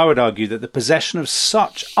 but I would argue that the possession of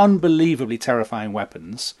such unbelievably terrifying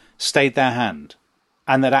weapons stayed their hand,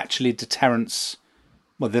 and that actually deterrence,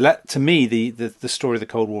 to me, the story of the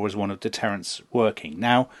Cold War is one of deterrence working.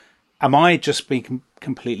 Now, am I just being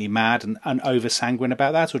completely mad and over-sanguine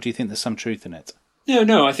about that, or do you think there's some truth in it?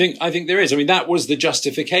 No, I think there is. That was the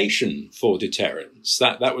justification for deterrence.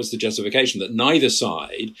 That was the justification, that neither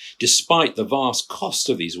side, despite the vast cost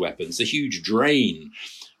of these weapons, the huge drain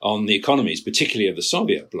on the economies, particularly of the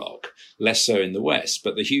Soviet bloc, less so in the West,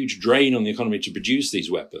 but the huge drain on the economy to produce these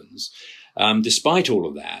weapons, despite all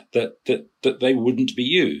of that they wouldn't be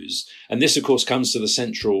used. And this, of course, comes to the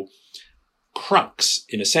central crux,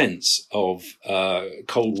 in a sense, of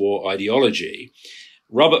Cold War ideology.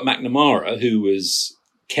 Robert McNamara, who was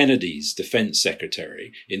Kennedy's defense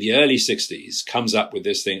secretary in the early 60s, comes up with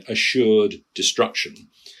this thing, assured destruction.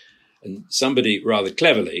 And somebody rather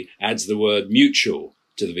cleverly adds the word mutual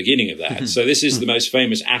to the beginning of that. So this is the most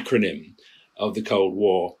famous acronym of the Cold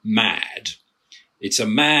War, MAD. It's a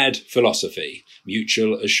mad philosophy,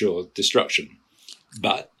 mutual assured destruction.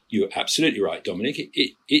 But you're absolutely right, Dominic.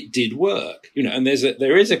 It did work, and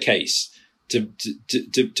there is a case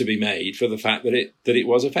to be made for the fact that it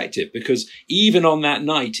was effective, because even on that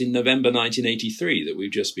night in November 1983 that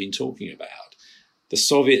we've just been talking about, the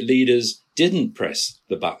Soviet leaders didn't press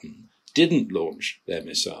the button, didn't launch their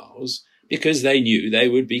missiles, because they knew they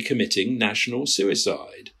would be committing national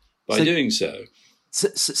suicide by doing so.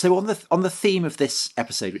 So on the theme of this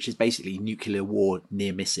episode, which is basically nuclear war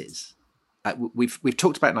near misses, we've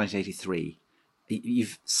talked about 1983.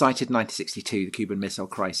 You've cited 1962, the Cuban Missile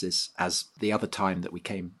Crisis, as the other time that we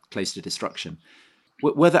came close to destruction.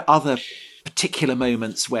 Were there other particular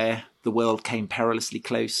moments where the world came perilously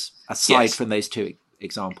close, aside from those two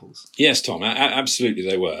examples? Yes, Tom, absolutely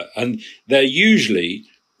they were. And they're usually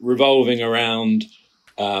revolving around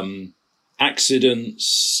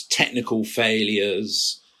accidents, technical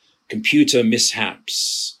failures, computer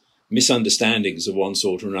mishaps, misunderstandings of one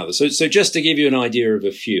sort or another. So just to give you an idea of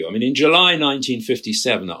a few, in July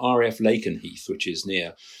 1957 at RF Lakenheath, which is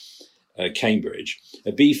near Cambridge,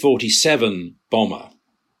 a B-47 bomber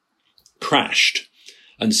crashed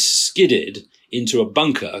and skidded into a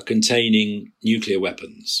bunker containing nuclear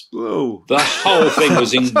weapons. Whoa. The whole thing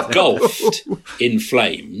was engulfed in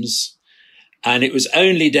flames, and it was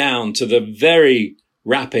only down to the very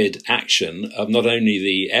rapid action of not only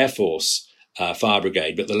the Air Force fire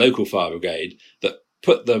brigade, but the local fire brigade, that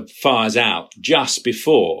put the fires out just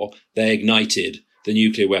before they ignited the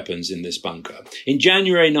nuclear weapons in this bunker. In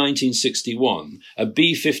January 1961, a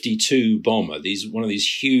B-52 bomber, one of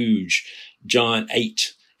these huge, giant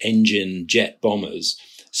 8-engine jet bombers,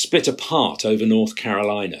 split apart over North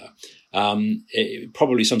Carolina,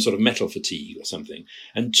 probably some sort of metal fatigue or something,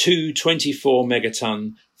 and two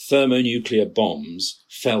 24-megaton thermonuclear bombs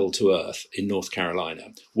fell to Earth in North Carolina.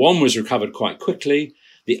 One was recovered quite quickly.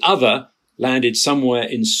 The other landed somewhere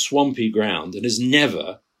in swampy ground and has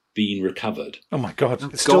never been recovered. Oh my God,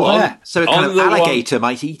 it's Go still on. there. So a kind of alligator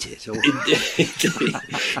might eat it. Or...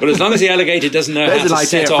 Well, as long as the alligator doesn't know There's how to an idea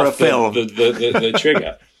set for a off film. the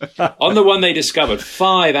trigger. On the one they discovered,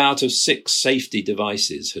 5 out of 6 safety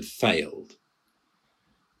devices had failed.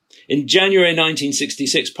 In January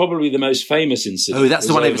 1966, probably the most famous incident. Oh, that's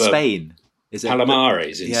the one over Spain. Is it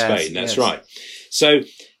Palomares in Spain? That's yes. right. So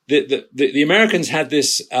the Americans had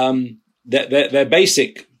this. Their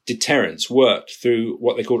basic deterrence worked through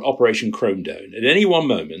what they called Operation Chrome Dome. At any one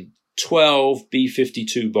moment, 12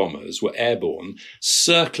 B-52 bombers were airborne,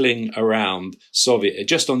 circling around Soviet,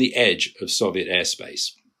 just on the edge of Soviet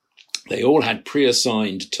airspace. They all had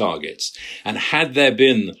pre-assigned targets, and had there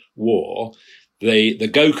been war, the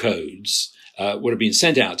go codes would have been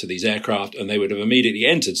sent out to these aircraft, and they would have immediately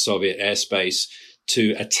entered Soviet airspace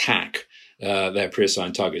to attack their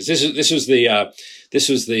pre-assigned targets. This was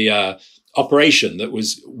the operation that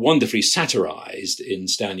was wonderfully satirized in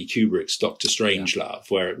Stanley Kubrick's Dr. Strangelove,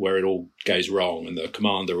 where it all goes wrong and the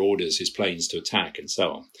commander orders his planes to attack and so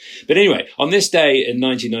on. But anyway, on this day in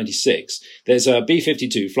 1996, there's a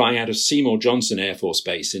B-52 flying out of Seymour Johnson Air Force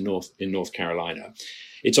Base in North Carolina.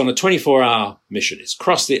 It's on a 24-hour mission. It's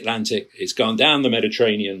crossed the Atlantic. It's gone down the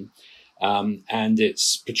Mediterranean. And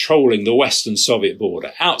it's patrolling the Western Soviet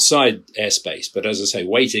border outside airspace. But as I say,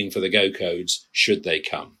 waiting for the go codes should they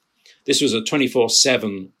come. This was a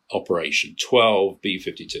 24/7 operation, 12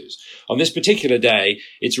 B-52s. On this particular day,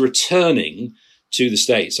 it's returning to the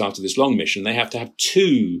States after this long mission. They have to have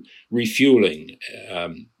 2 refueling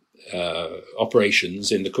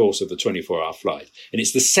operations in the course of the 24-hour flight. And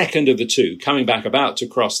it's the second of the 2 coming back about to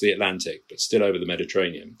cross the Atlantic, but still over the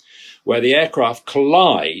Mediterranean, where the aircraft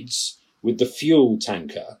collides with the fuel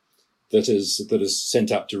tanker that is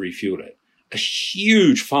sent up to refuel it. A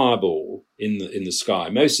huge fireball in the sky.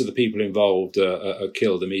 Most of the people involved are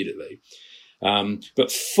killed immediately.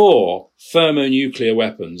 But 4 thermonuclear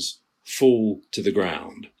weapons fall to the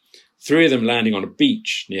ground. 3 of them landing on a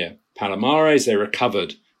beach near Palomares. They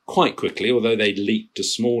recovered quite quickly, although they'd leaked a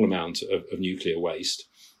small amount of nuclear waste.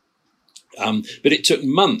 But it took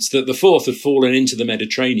months. That the 4th had fallen into the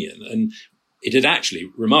Mediterranean, and it had actually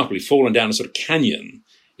remarkably fallen down a sort of canyon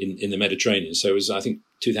in the Mediterranean. So it was, I think,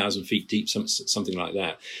 2,000 feet deep, something like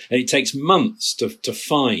that. And it takes months to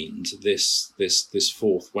find this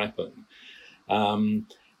 4th weapon and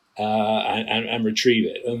retrieve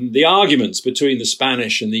it. And the arguments between the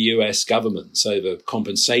Spanish and the US governments over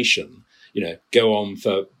compensation, go on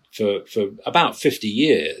for about 50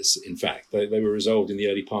 years. In fact, they were resolved in the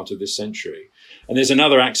early part of this century. And there's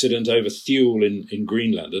another accident over Thule in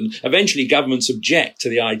Greenland. And eventually governments object to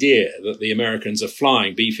the idea that the Americans are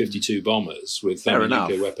flying B-52 bombers with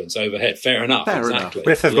thermonuclear weapons overhead. Fair enough, exactly.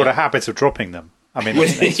 But if they've got a habit of dropping them. I mean,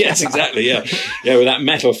 yes, exactly, yeah. Yeah, with that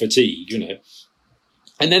metal fatigue,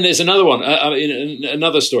 And then there's another one,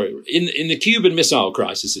 another story. In the Cuban Missile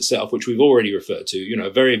Crisis itself, which we've already referred to, a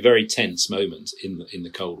very, very tense moment in the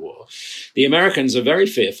Cold War, the Americans are very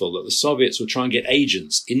fearful that the Soviets will try and get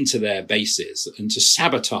agents into their bases and to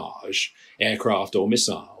sabotage aircraft or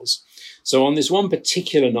missiles. So on this one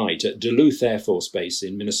particular night at Duluth Air Force Base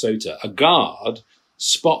in Minnesota, a guard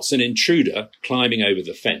spots an intruder climbing over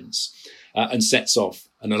the fence and sets off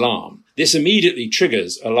an alarm. This immediately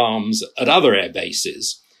triggers alarms at other air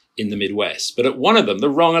bases in the Midwest. But at one of them, the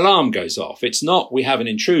wrong alarm goes off. It's not we have an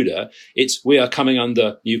intruder, it's we are coming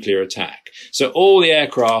under nuclear attack. So all the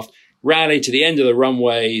aircraft rally to the end of the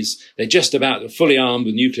runways. They're just about fully armed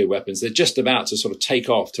with nuclear weapons. They're just about to sort of take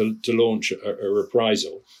off to launch a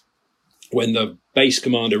reprisal, when the base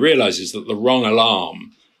commander realizes that the wrong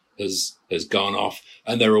alarm has gone off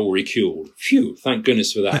and they're all refueled. Phew, thank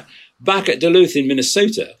goodness for that. Back at Duluth in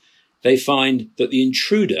Minnesota, they find that the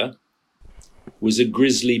intruder was a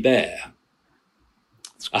grizzly bear.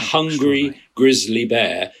 A hungry grizzly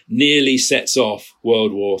bear nearly sets off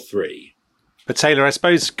World War III. But Taylor, I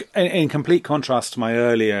suppose in complete contrast to my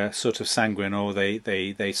earlier sort of sanguine, or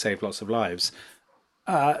they save lots of lives,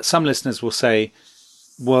 some listeners will say,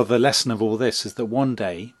 well, the lesson of all this is that one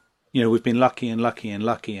day, we've been lucky and lucky and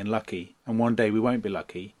lucky and lucky, and one day we won't be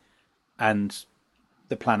lucky, and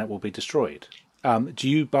the planet will be destroyed. Do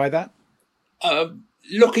you buy that?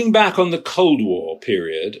 Looking back on the Cold War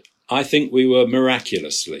period, I think we were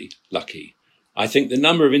miraculously lucky. I think the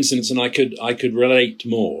number of incidents, and I could relate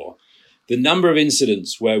more, the number of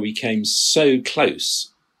incidents where we came so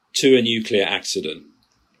close to a nuclear accident,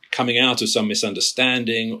 coming out of some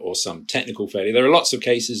misunderstanding or some technical failure. There are lots of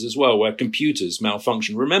cases as well where computers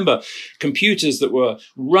malfunction. Remember, computers that were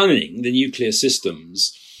running the nuclear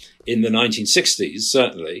systems in the 1960s,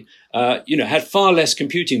 certainly, had far less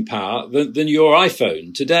computing power than your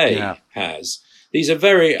iPhone today has. These are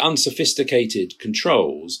very unsophisticated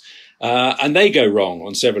controls. And they go wrong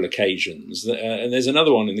on several occasions. And there's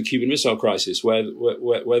another one in the Cuban Missile Crisis where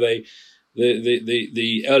the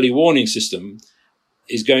early warning system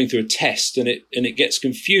is going through a test and it gets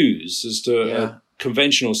confused as to a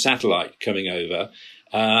conventional satellite coming over,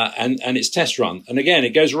 and it's test run. And again,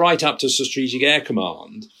 it goes right up to Strategic Air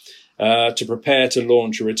Command, to prepare to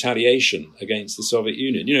launch a retaliation against the Soviet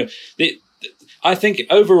Union. I think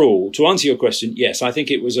overall, to answer your question, yes, I think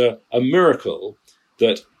it was a miracle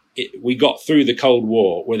that we got through the Cold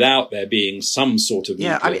War without there being some sort of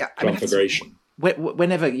nuclear conflagration.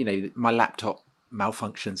 Whenever, my laptop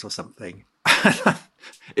malfunctions or something,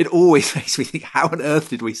 it always makes me think, how on earth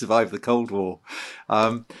did we survive the Cold War?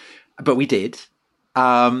 But we did.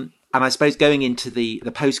 And I suppose going into the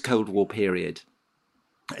post-Cold War period,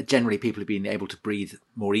 generally people have been able to breathe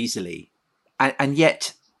more easily. And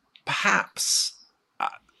yet, perhaps,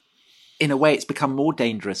 in a way, it's become more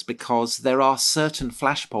dangerous because there are certain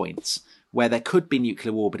flashpoints where there could be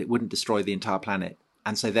nuclear war, but it wouldn't destroy the entire planet.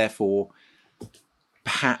 And so therefore,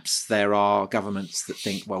 perhaps there are governments that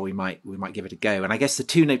think, well, we might give it a go. And I guess the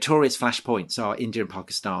two notorious flashpoints are India and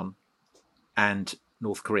Pakistan and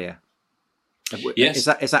North Korea. Yes.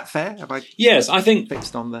 Is that fair? Yes, I think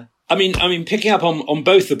fixed on there. I mean, picking up on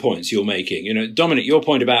both the points you're making, Dominic, your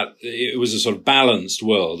point about it was a sort of balanced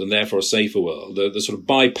world and therefore a safer world, the sort of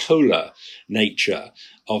bipolar nature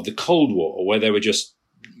of the Cold War, where there were just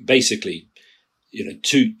basically,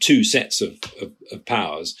 two sets of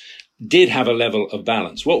powers, did have a level of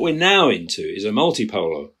balance. What we're now into is a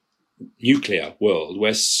multipolar nuclear world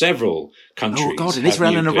where several countries. Oh God, and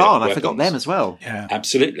Israel and Iran, I forgot them as well. Yeah,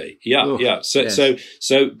 absolutely. Yeah. So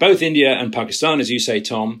both India and Pakistan, as you say,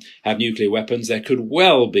 Tom, have nuclear weapons. There could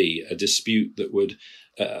well be a dispute that would,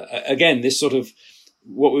 again, this sort of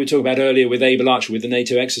what we were talking about earlier with Able Archer, with the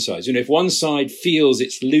NATO exercise. If one side feels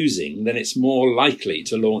it's losing, then it's more likely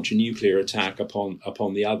to launch a nuclear attack upon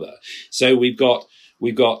the other. So we've got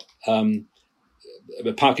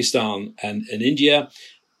Pakistan and India.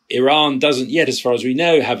 Iran doesn't yet, as far as we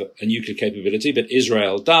know, have a nuclear capability, but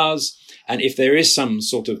Israel does. And if there is some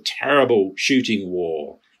sort of terrible shooting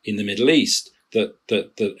war in the Middle East that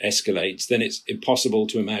escalates, then it's impossible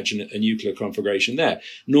to imagine a nuclear conflagration there.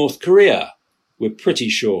 North Korea, we're pretty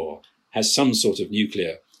sure, has some sort of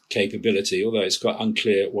nuclear capability, although it's quite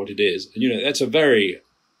unclear what it is. And, that's a very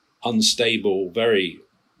unstable, very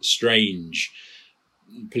strange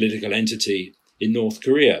political entity in North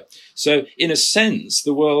Korea. So in a sense,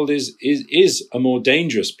 the world is a more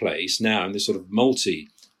dangerous place now in this sort of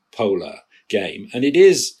multipolar game. And it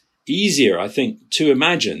is easier, I think, to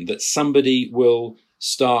imagine that somebody will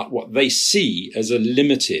start what they see as a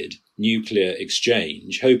limited nuclear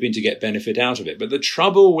exchange, hoping to get benefit out of it. But the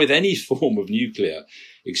trouble with any form of nuclear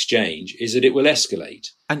exchange is that it will escalate.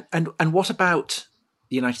 And what about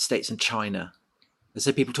the United States and China?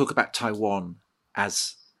 So people talk about Taiwan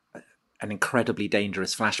as an incredibly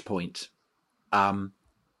dangerous flashpoint.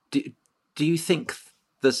 Do you think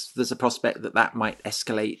there's a prospect that might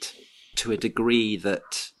escalate to a degree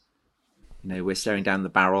that we're staring down the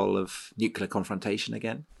barrel of nuclear confrontation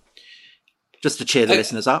again? Just to cheer the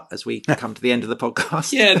listeners up as we come to the end of the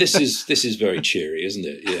podcast. Yeah, this is very cheery, isn't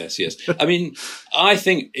it? Yes. I mean, I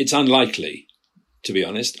think it's unlikely, to be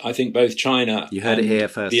honest. I think both China and it here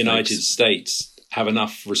first, the United States have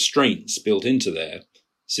enough restraints built into their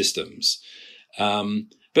systems,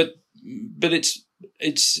 but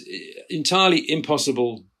it's entirely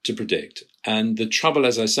impossible to predict. And the trouble,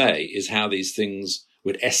 as I say, is how these things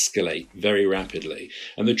would escalate very rapidly.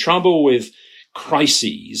 And the trouble with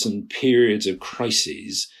crises and periods of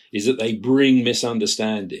crises is that they bring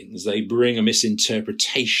misunderstandings. They bring a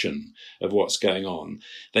misinterpretation of what's going on.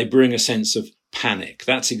 They bring a sense of panic.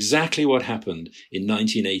 That's exactly what happened in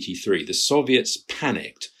 1983. The Soviets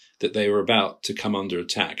panicked that they were about to come under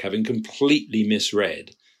attack, having completely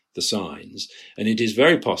misread the signs. And it is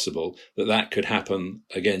very possible that could happen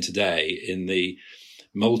again today in the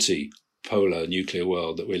multipolar nuclear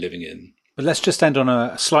world that we're living in. But let's just end on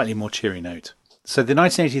a slightly more cheery note. So the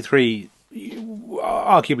 1983,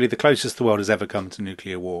 arguably the closest the world has ever come to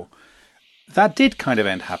nuclear war, that did kind of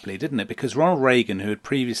end happily, didn't it? Because Ronald Reagan, who had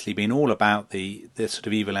previously been all about the sort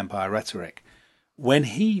of evil empire rhetoric, when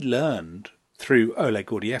he learned through Oleg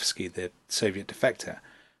Gordievsky, the Soviet defector,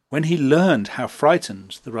 when he learned how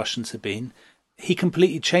frightened the Russians had been, he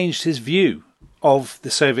completely changed his view of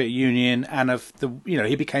the Soviet Union and of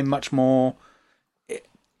he became much more.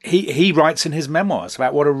 He writes in his memoirs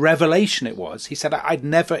about what a revelation it was. He said it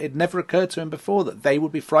never occurred to him before that they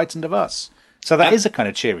would be frightened of us. So that is a kind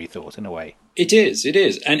of cheery thought in a way. It is.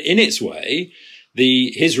 And in its way,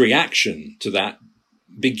 his reaction to that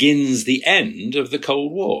begins the end of the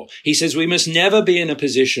Cold War. He says we must never be in a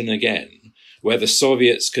position again where the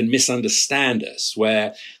Soviets can misunderstand us,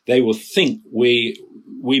 where they will think we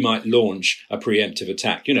might launch a preemptive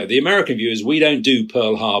attack. The American view is we don't do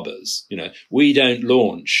Pearl Harbors. We don't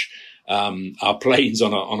launch our planes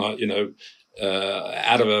on a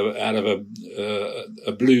out of a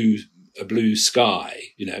blue sky.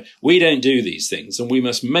 We don't do these things, and we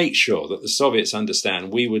must make sure that the Soviets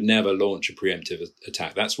understand we would never launch a preemptive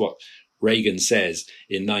attack. That's what Reagan says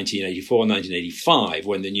in 1984, 1985,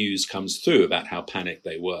 when the news comes through about how panicked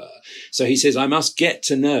they were. So he says, I must get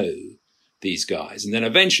to know these guys. And then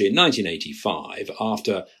eventually in 1985,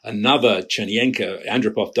 after another Chernyenko,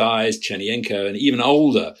 Andropov dies, Chernyenko, an even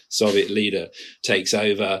older Soviet leader, takes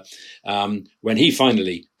over. When he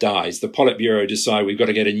finally dies, the Politburo decide we've got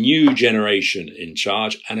to get a new generation in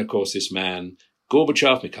charge. And of course, this man,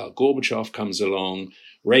 Gorbachev, Mikhail Gorbachev, comes along.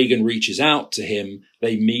 Reagan reaches out to him.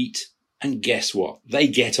 They meet. And guess what? They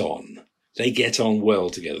get on. They get on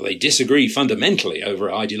well together. They disagree fundamentally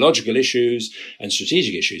over ideological issues and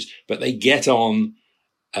strategic issues, but they get on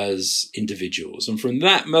as individuals. And from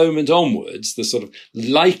that moment onwards, the sort of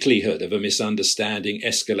likelihood of a misunderstanding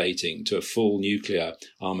escalating to a full nuclear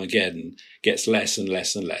Armageddon gets less and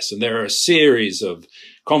less and less. And there are a series of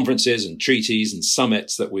conferences and treaties and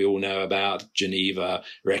summits that we all know about, Geneva,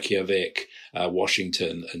 Reykjavik,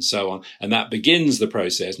 Washington, and so on. And that begins the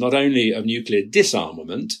process not only of nuclear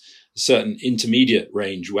disarmament, certain intermediate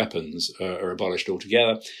range weapons are abolished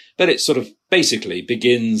altogether, but it sort of basically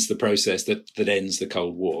begins the process that ends the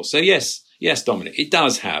Cold War. So yes, Dominic, it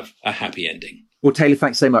does have a happy ending. Well, Taylor,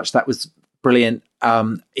 thanks so much. That was brilliant,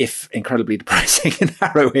 if incredibly depressing and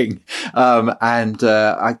harrowing.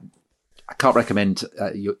 I can't recommend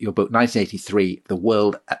your book, 1983, The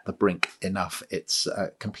World at the Brink, enough. It's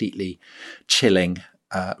a completely chilling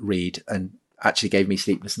read, and actually gave me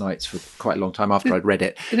sleepless nights for quite a long time after I'd read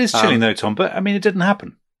it. It is chilling though, Tom, but I mean, it didn't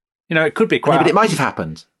happen. It could be quite... Yeah, but it might have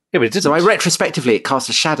happened. Yeah, but it didn't. So retrospectively, it cast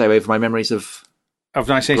a shadow over my memories of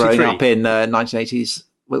 1983. Growing up in 1980s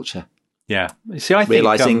Wiltshire. Yeah. See, I think...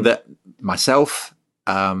 Realising that myself...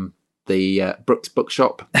 the Brooks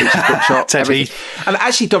Bookshop, Ted Heath. And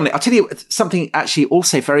actually, Dominic, I'll tell you something actually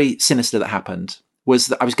also very sinister that happened was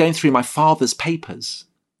that I was going through my father's papers.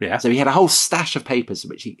 Yeah. So he had a whole stash of papers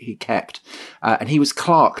which he kept, and he was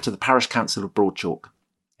clerk to the parish council of Broadchalk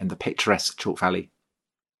in the picturesque Chalk Valley.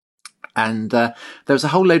 And there was a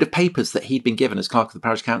whole load of papers that he'd been given as clerk of the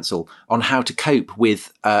parish council on how to cope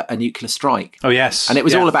with a nuclear strike. Oh, yes. And it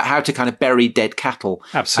was all about how to kind of bury dead cattle.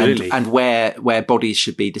 Absolutely. And where bodies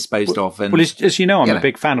should be disposed of. And, well, as you know, I'm a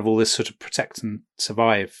big fan of all this sort of protect and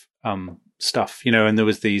survive stuff, and there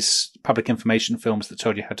was these public information films that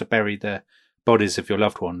told you how to bury the bodies of your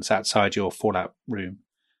loved ones outside your fallout room.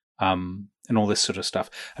 And all this sort of stuff.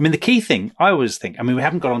 I mean, the key thing I always think, we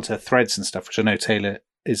haven't got onto threads and stuff, which I know Taylor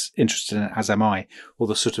is interested in, as am I, all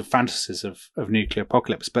the sort of fantasies of nuclear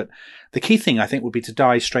apocalypse. But the key thing, I think, would be to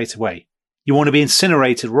die straight away. You want to be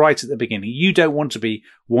incinerated right at the beginning. You don't want to be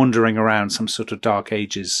wandering around some sort of Dark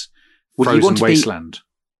Ages frozen wasteland.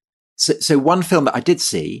 So one film that I did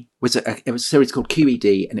see was it was a series called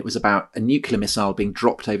QED, and it was about a nuclear missile being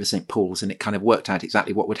dropped over St. Paul's, and it kind of worked out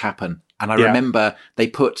exactly what would happen. And I remember they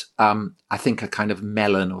put, I think, a kind of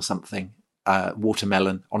melon or something,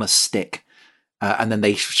 watermelon, on a stick. And then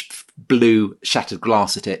they blew shattered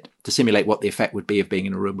glass at it to simulate what the effect would be of being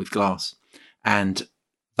in a room with glass. And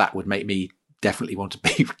that would make me definitely want to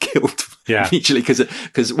be killed immediately,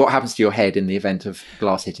 because what happens to your head in the event of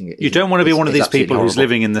glass hitting it? You don't want to be one of these people who's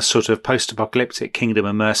living in this sort of post-apocalyptic kingdom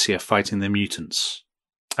of Mercia fighting the mutants.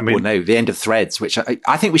 Well, no, the end of Threads, which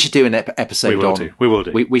I think we should do an episode on. We will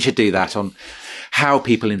do. We should do that on how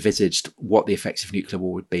people envisaged what the effects of nuclear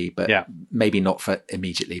war would be, but maybe not for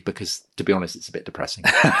immediately, because to be honest, it's a bit depressing.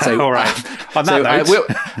 So, all right. On that note,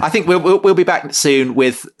 I think we'll be back soon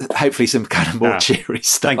with hopefully some kind of more cheery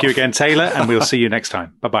stuff. Thank you again, Taylor, and we'll see you next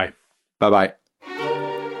time. Bye-bye. Bye-bye.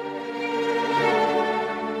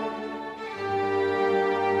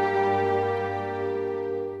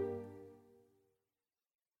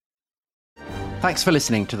 Thanks for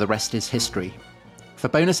listening to The Rest is History. For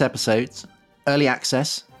bonus episodes, early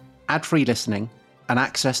access, ad-free listening, and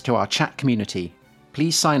access to our chat community,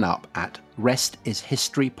 please sign up at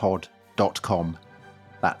restishistorypod.com.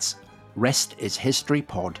 That's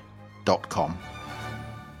restishistorypod.com.